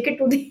didn't make it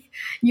to the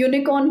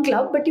unicorn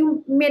club, but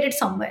you made it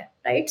somewhere,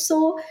 right?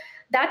 So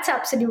that's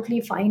absolutely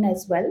fine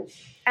as well.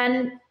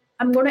 And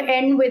I'm going to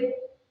end with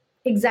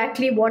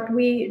exactly what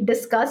we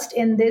discussed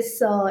in this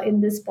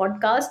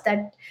podcast,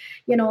 that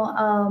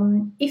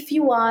if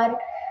you are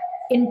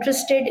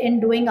interested in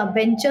doing a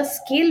venture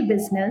scale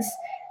business,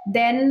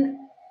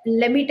 then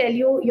let me tell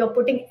you, you're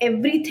putting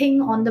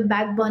everything on the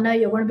back burner.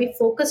 You're going to be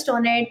focused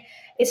on it.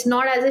 It's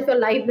not as if your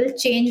life will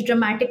change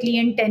dramatically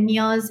in 10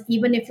 years.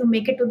 Even if you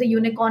make it to the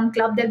unicorn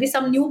club, there'll be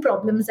some new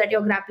problems that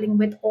you're grappling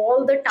with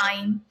all the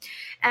time.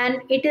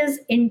 And it is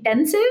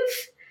intensive,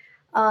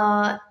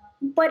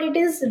 but it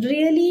is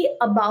really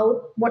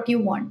about what you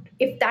want.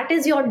 If that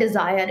is your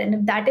desire, and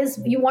if that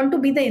is, you want to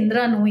be the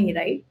Indra Nooyi,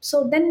 right?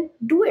 So then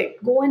do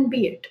it, go and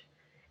be it.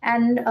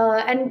 And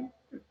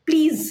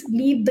please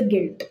leave the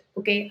guilt.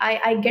 Okay,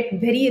 I get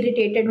very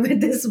irritated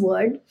with this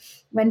word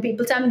when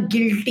people say I'm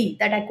guilty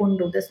that I couldn't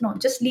do this. No,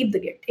 just leave the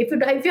guilt. If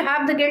you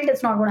have the guilt,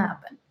 it's not going to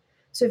happen.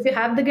 So if you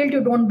have the guilt,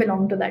 you don't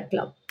belong to that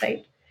club,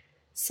 right?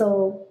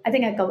 So I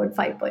think I covered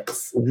 5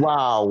 points.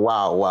 Wow,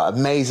 wow, wow.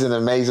 Amazing,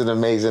 amazing,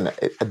 amazing,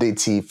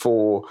 Aditi,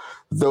 for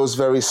those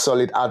very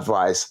solid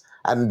advice.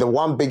 And the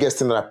one biggest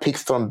thing that I picked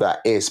from that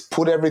is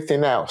put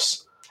everything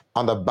else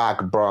on the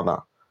back burner.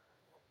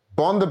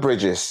 Burn the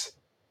bridges,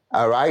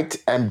 all right?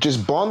 And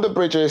just burn the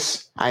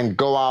bridges and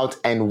go out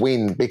and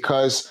win,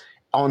 because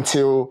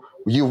until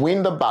you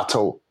win the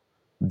battle,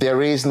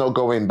 there is no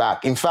going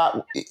back. In fact,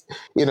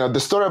 the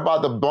story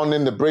about the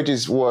burning the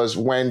bridges was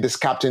when this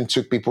captain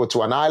took people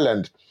to an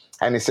island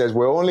and he says,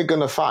 we're only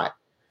going to fight.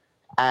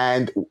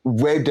 And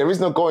where there is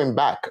no going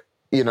back,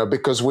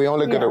 because we're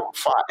only going to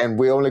fight and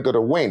we're only going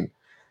to win.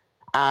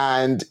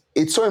 And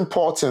it's so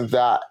important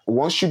that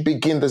once you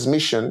begin this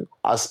mission,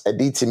 as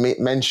Aditi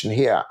mentioned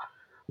here,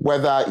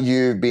 whether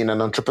you being an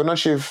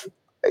entrepreneurship,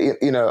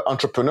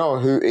 entrepreneur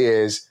who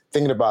is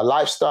thinking about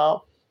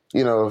lifestyle,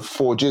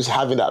 for just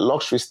having that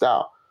luxury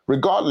style,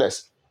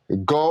 regardless,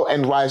 go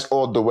and rise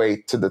all the way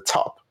to the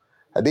top.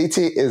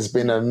 Aditi, it's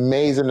been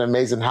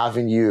amazing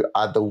having you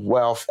at the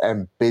Wealth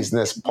and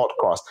Business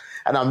Podcast.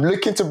 And I'm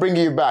looking to bring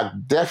you back.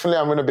 Definitely,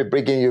 I'm going to be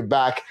bringing you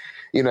back,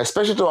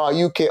 especially to our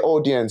UK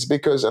audience,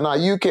 because in our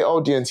UK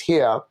audience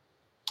here,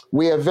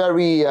 we are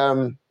very,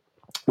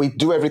 we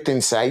do everything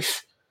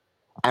safe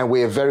and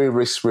we are very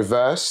risk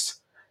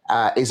reversed.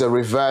 It's a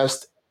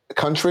reversed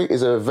country,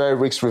 it's a very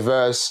risk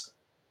reverse,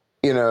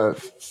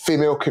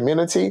 female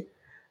community.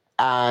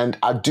 And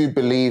I do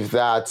believe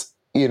that,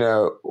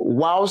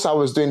 whilst I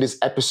was doing this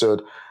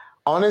episode,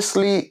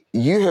 honestly,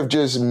 you have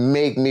just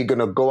made me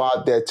gonna go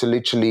out there to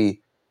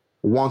literally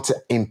want to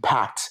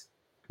impact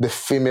the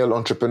female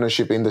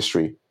entrepreneurship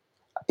industry.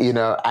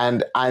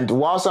 And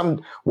whilst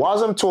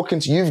I'm talking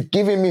to you, you've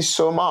given me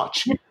so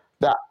much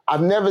that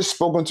I've never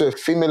spoken to a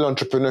female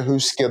entrepreneur who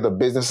scaled a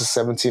business to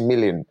 70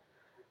 million.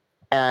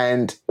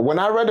 And when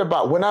I read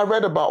about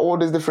all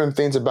these different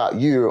things about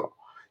you,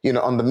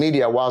 on the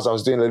media, whilst I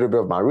was doing a little bit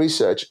of my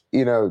research,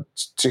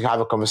 to have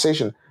a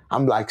conversation,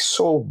 I'm like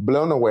so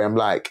blown away. I'm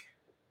like,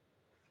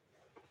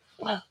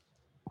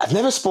 I've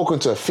never spoken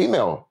to a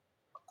female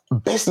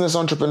business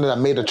entrepreneur that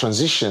made a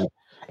transition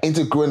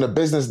into growing a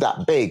business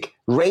that big,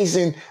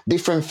 raising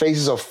different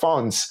phases of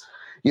funds.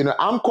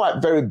 I'm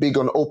quite very big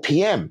on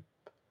OPM.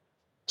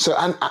 So,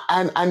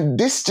 and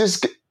this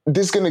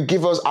is going to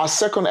give us, our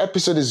second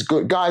episode is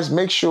good. Guys,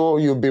 make sure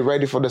you'll be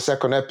ready for the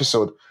second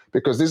episode,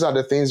 because these are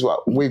the things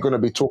what we're going to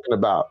be talking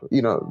about,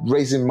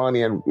 raising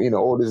money and,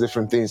 all these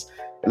different things.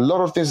 A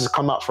lot of things has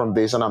come out from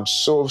this, and I'm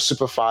so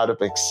super fired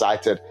up,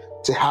 excited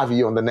to have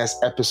you on the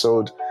next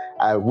episode,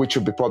 which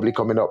will be probably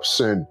coming up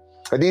soon.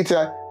 Aditi,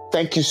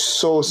 thank you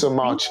so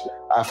much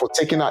for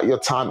taking out your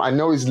time. I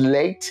know it's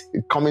late,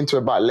 coming to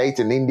about late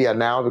in India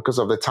now because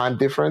of the time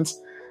difference.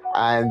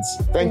 And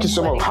thank you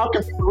so much. How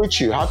can people reach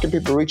you?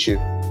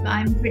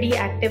 I'm pretty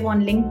active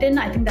on LinkedIn.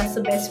 I think that's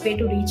the best way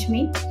to reach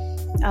me.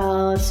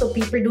 So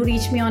people do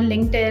reach me on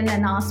LinkedIn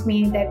and ask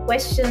me their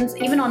questions.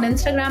 Even on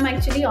Instagram,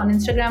 actually. On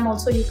Instagram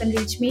also you can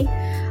reach me.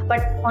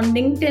 But on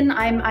LinkedIn,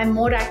 I'm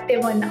more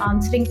active on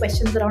answering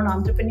questions around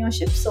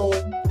entrepreneurship. So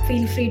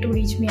feel free to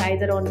reach me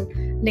either on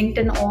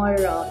LinkedIn or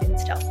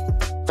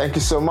Insta. Thank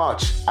you so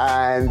much.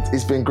 And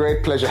it's been a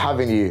great pleasure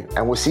having you.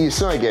 And we'll see you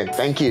soon again.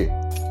 Thank you.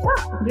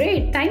 Yeah,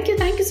 great. Thank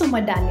you so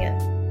much,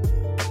 Daniel.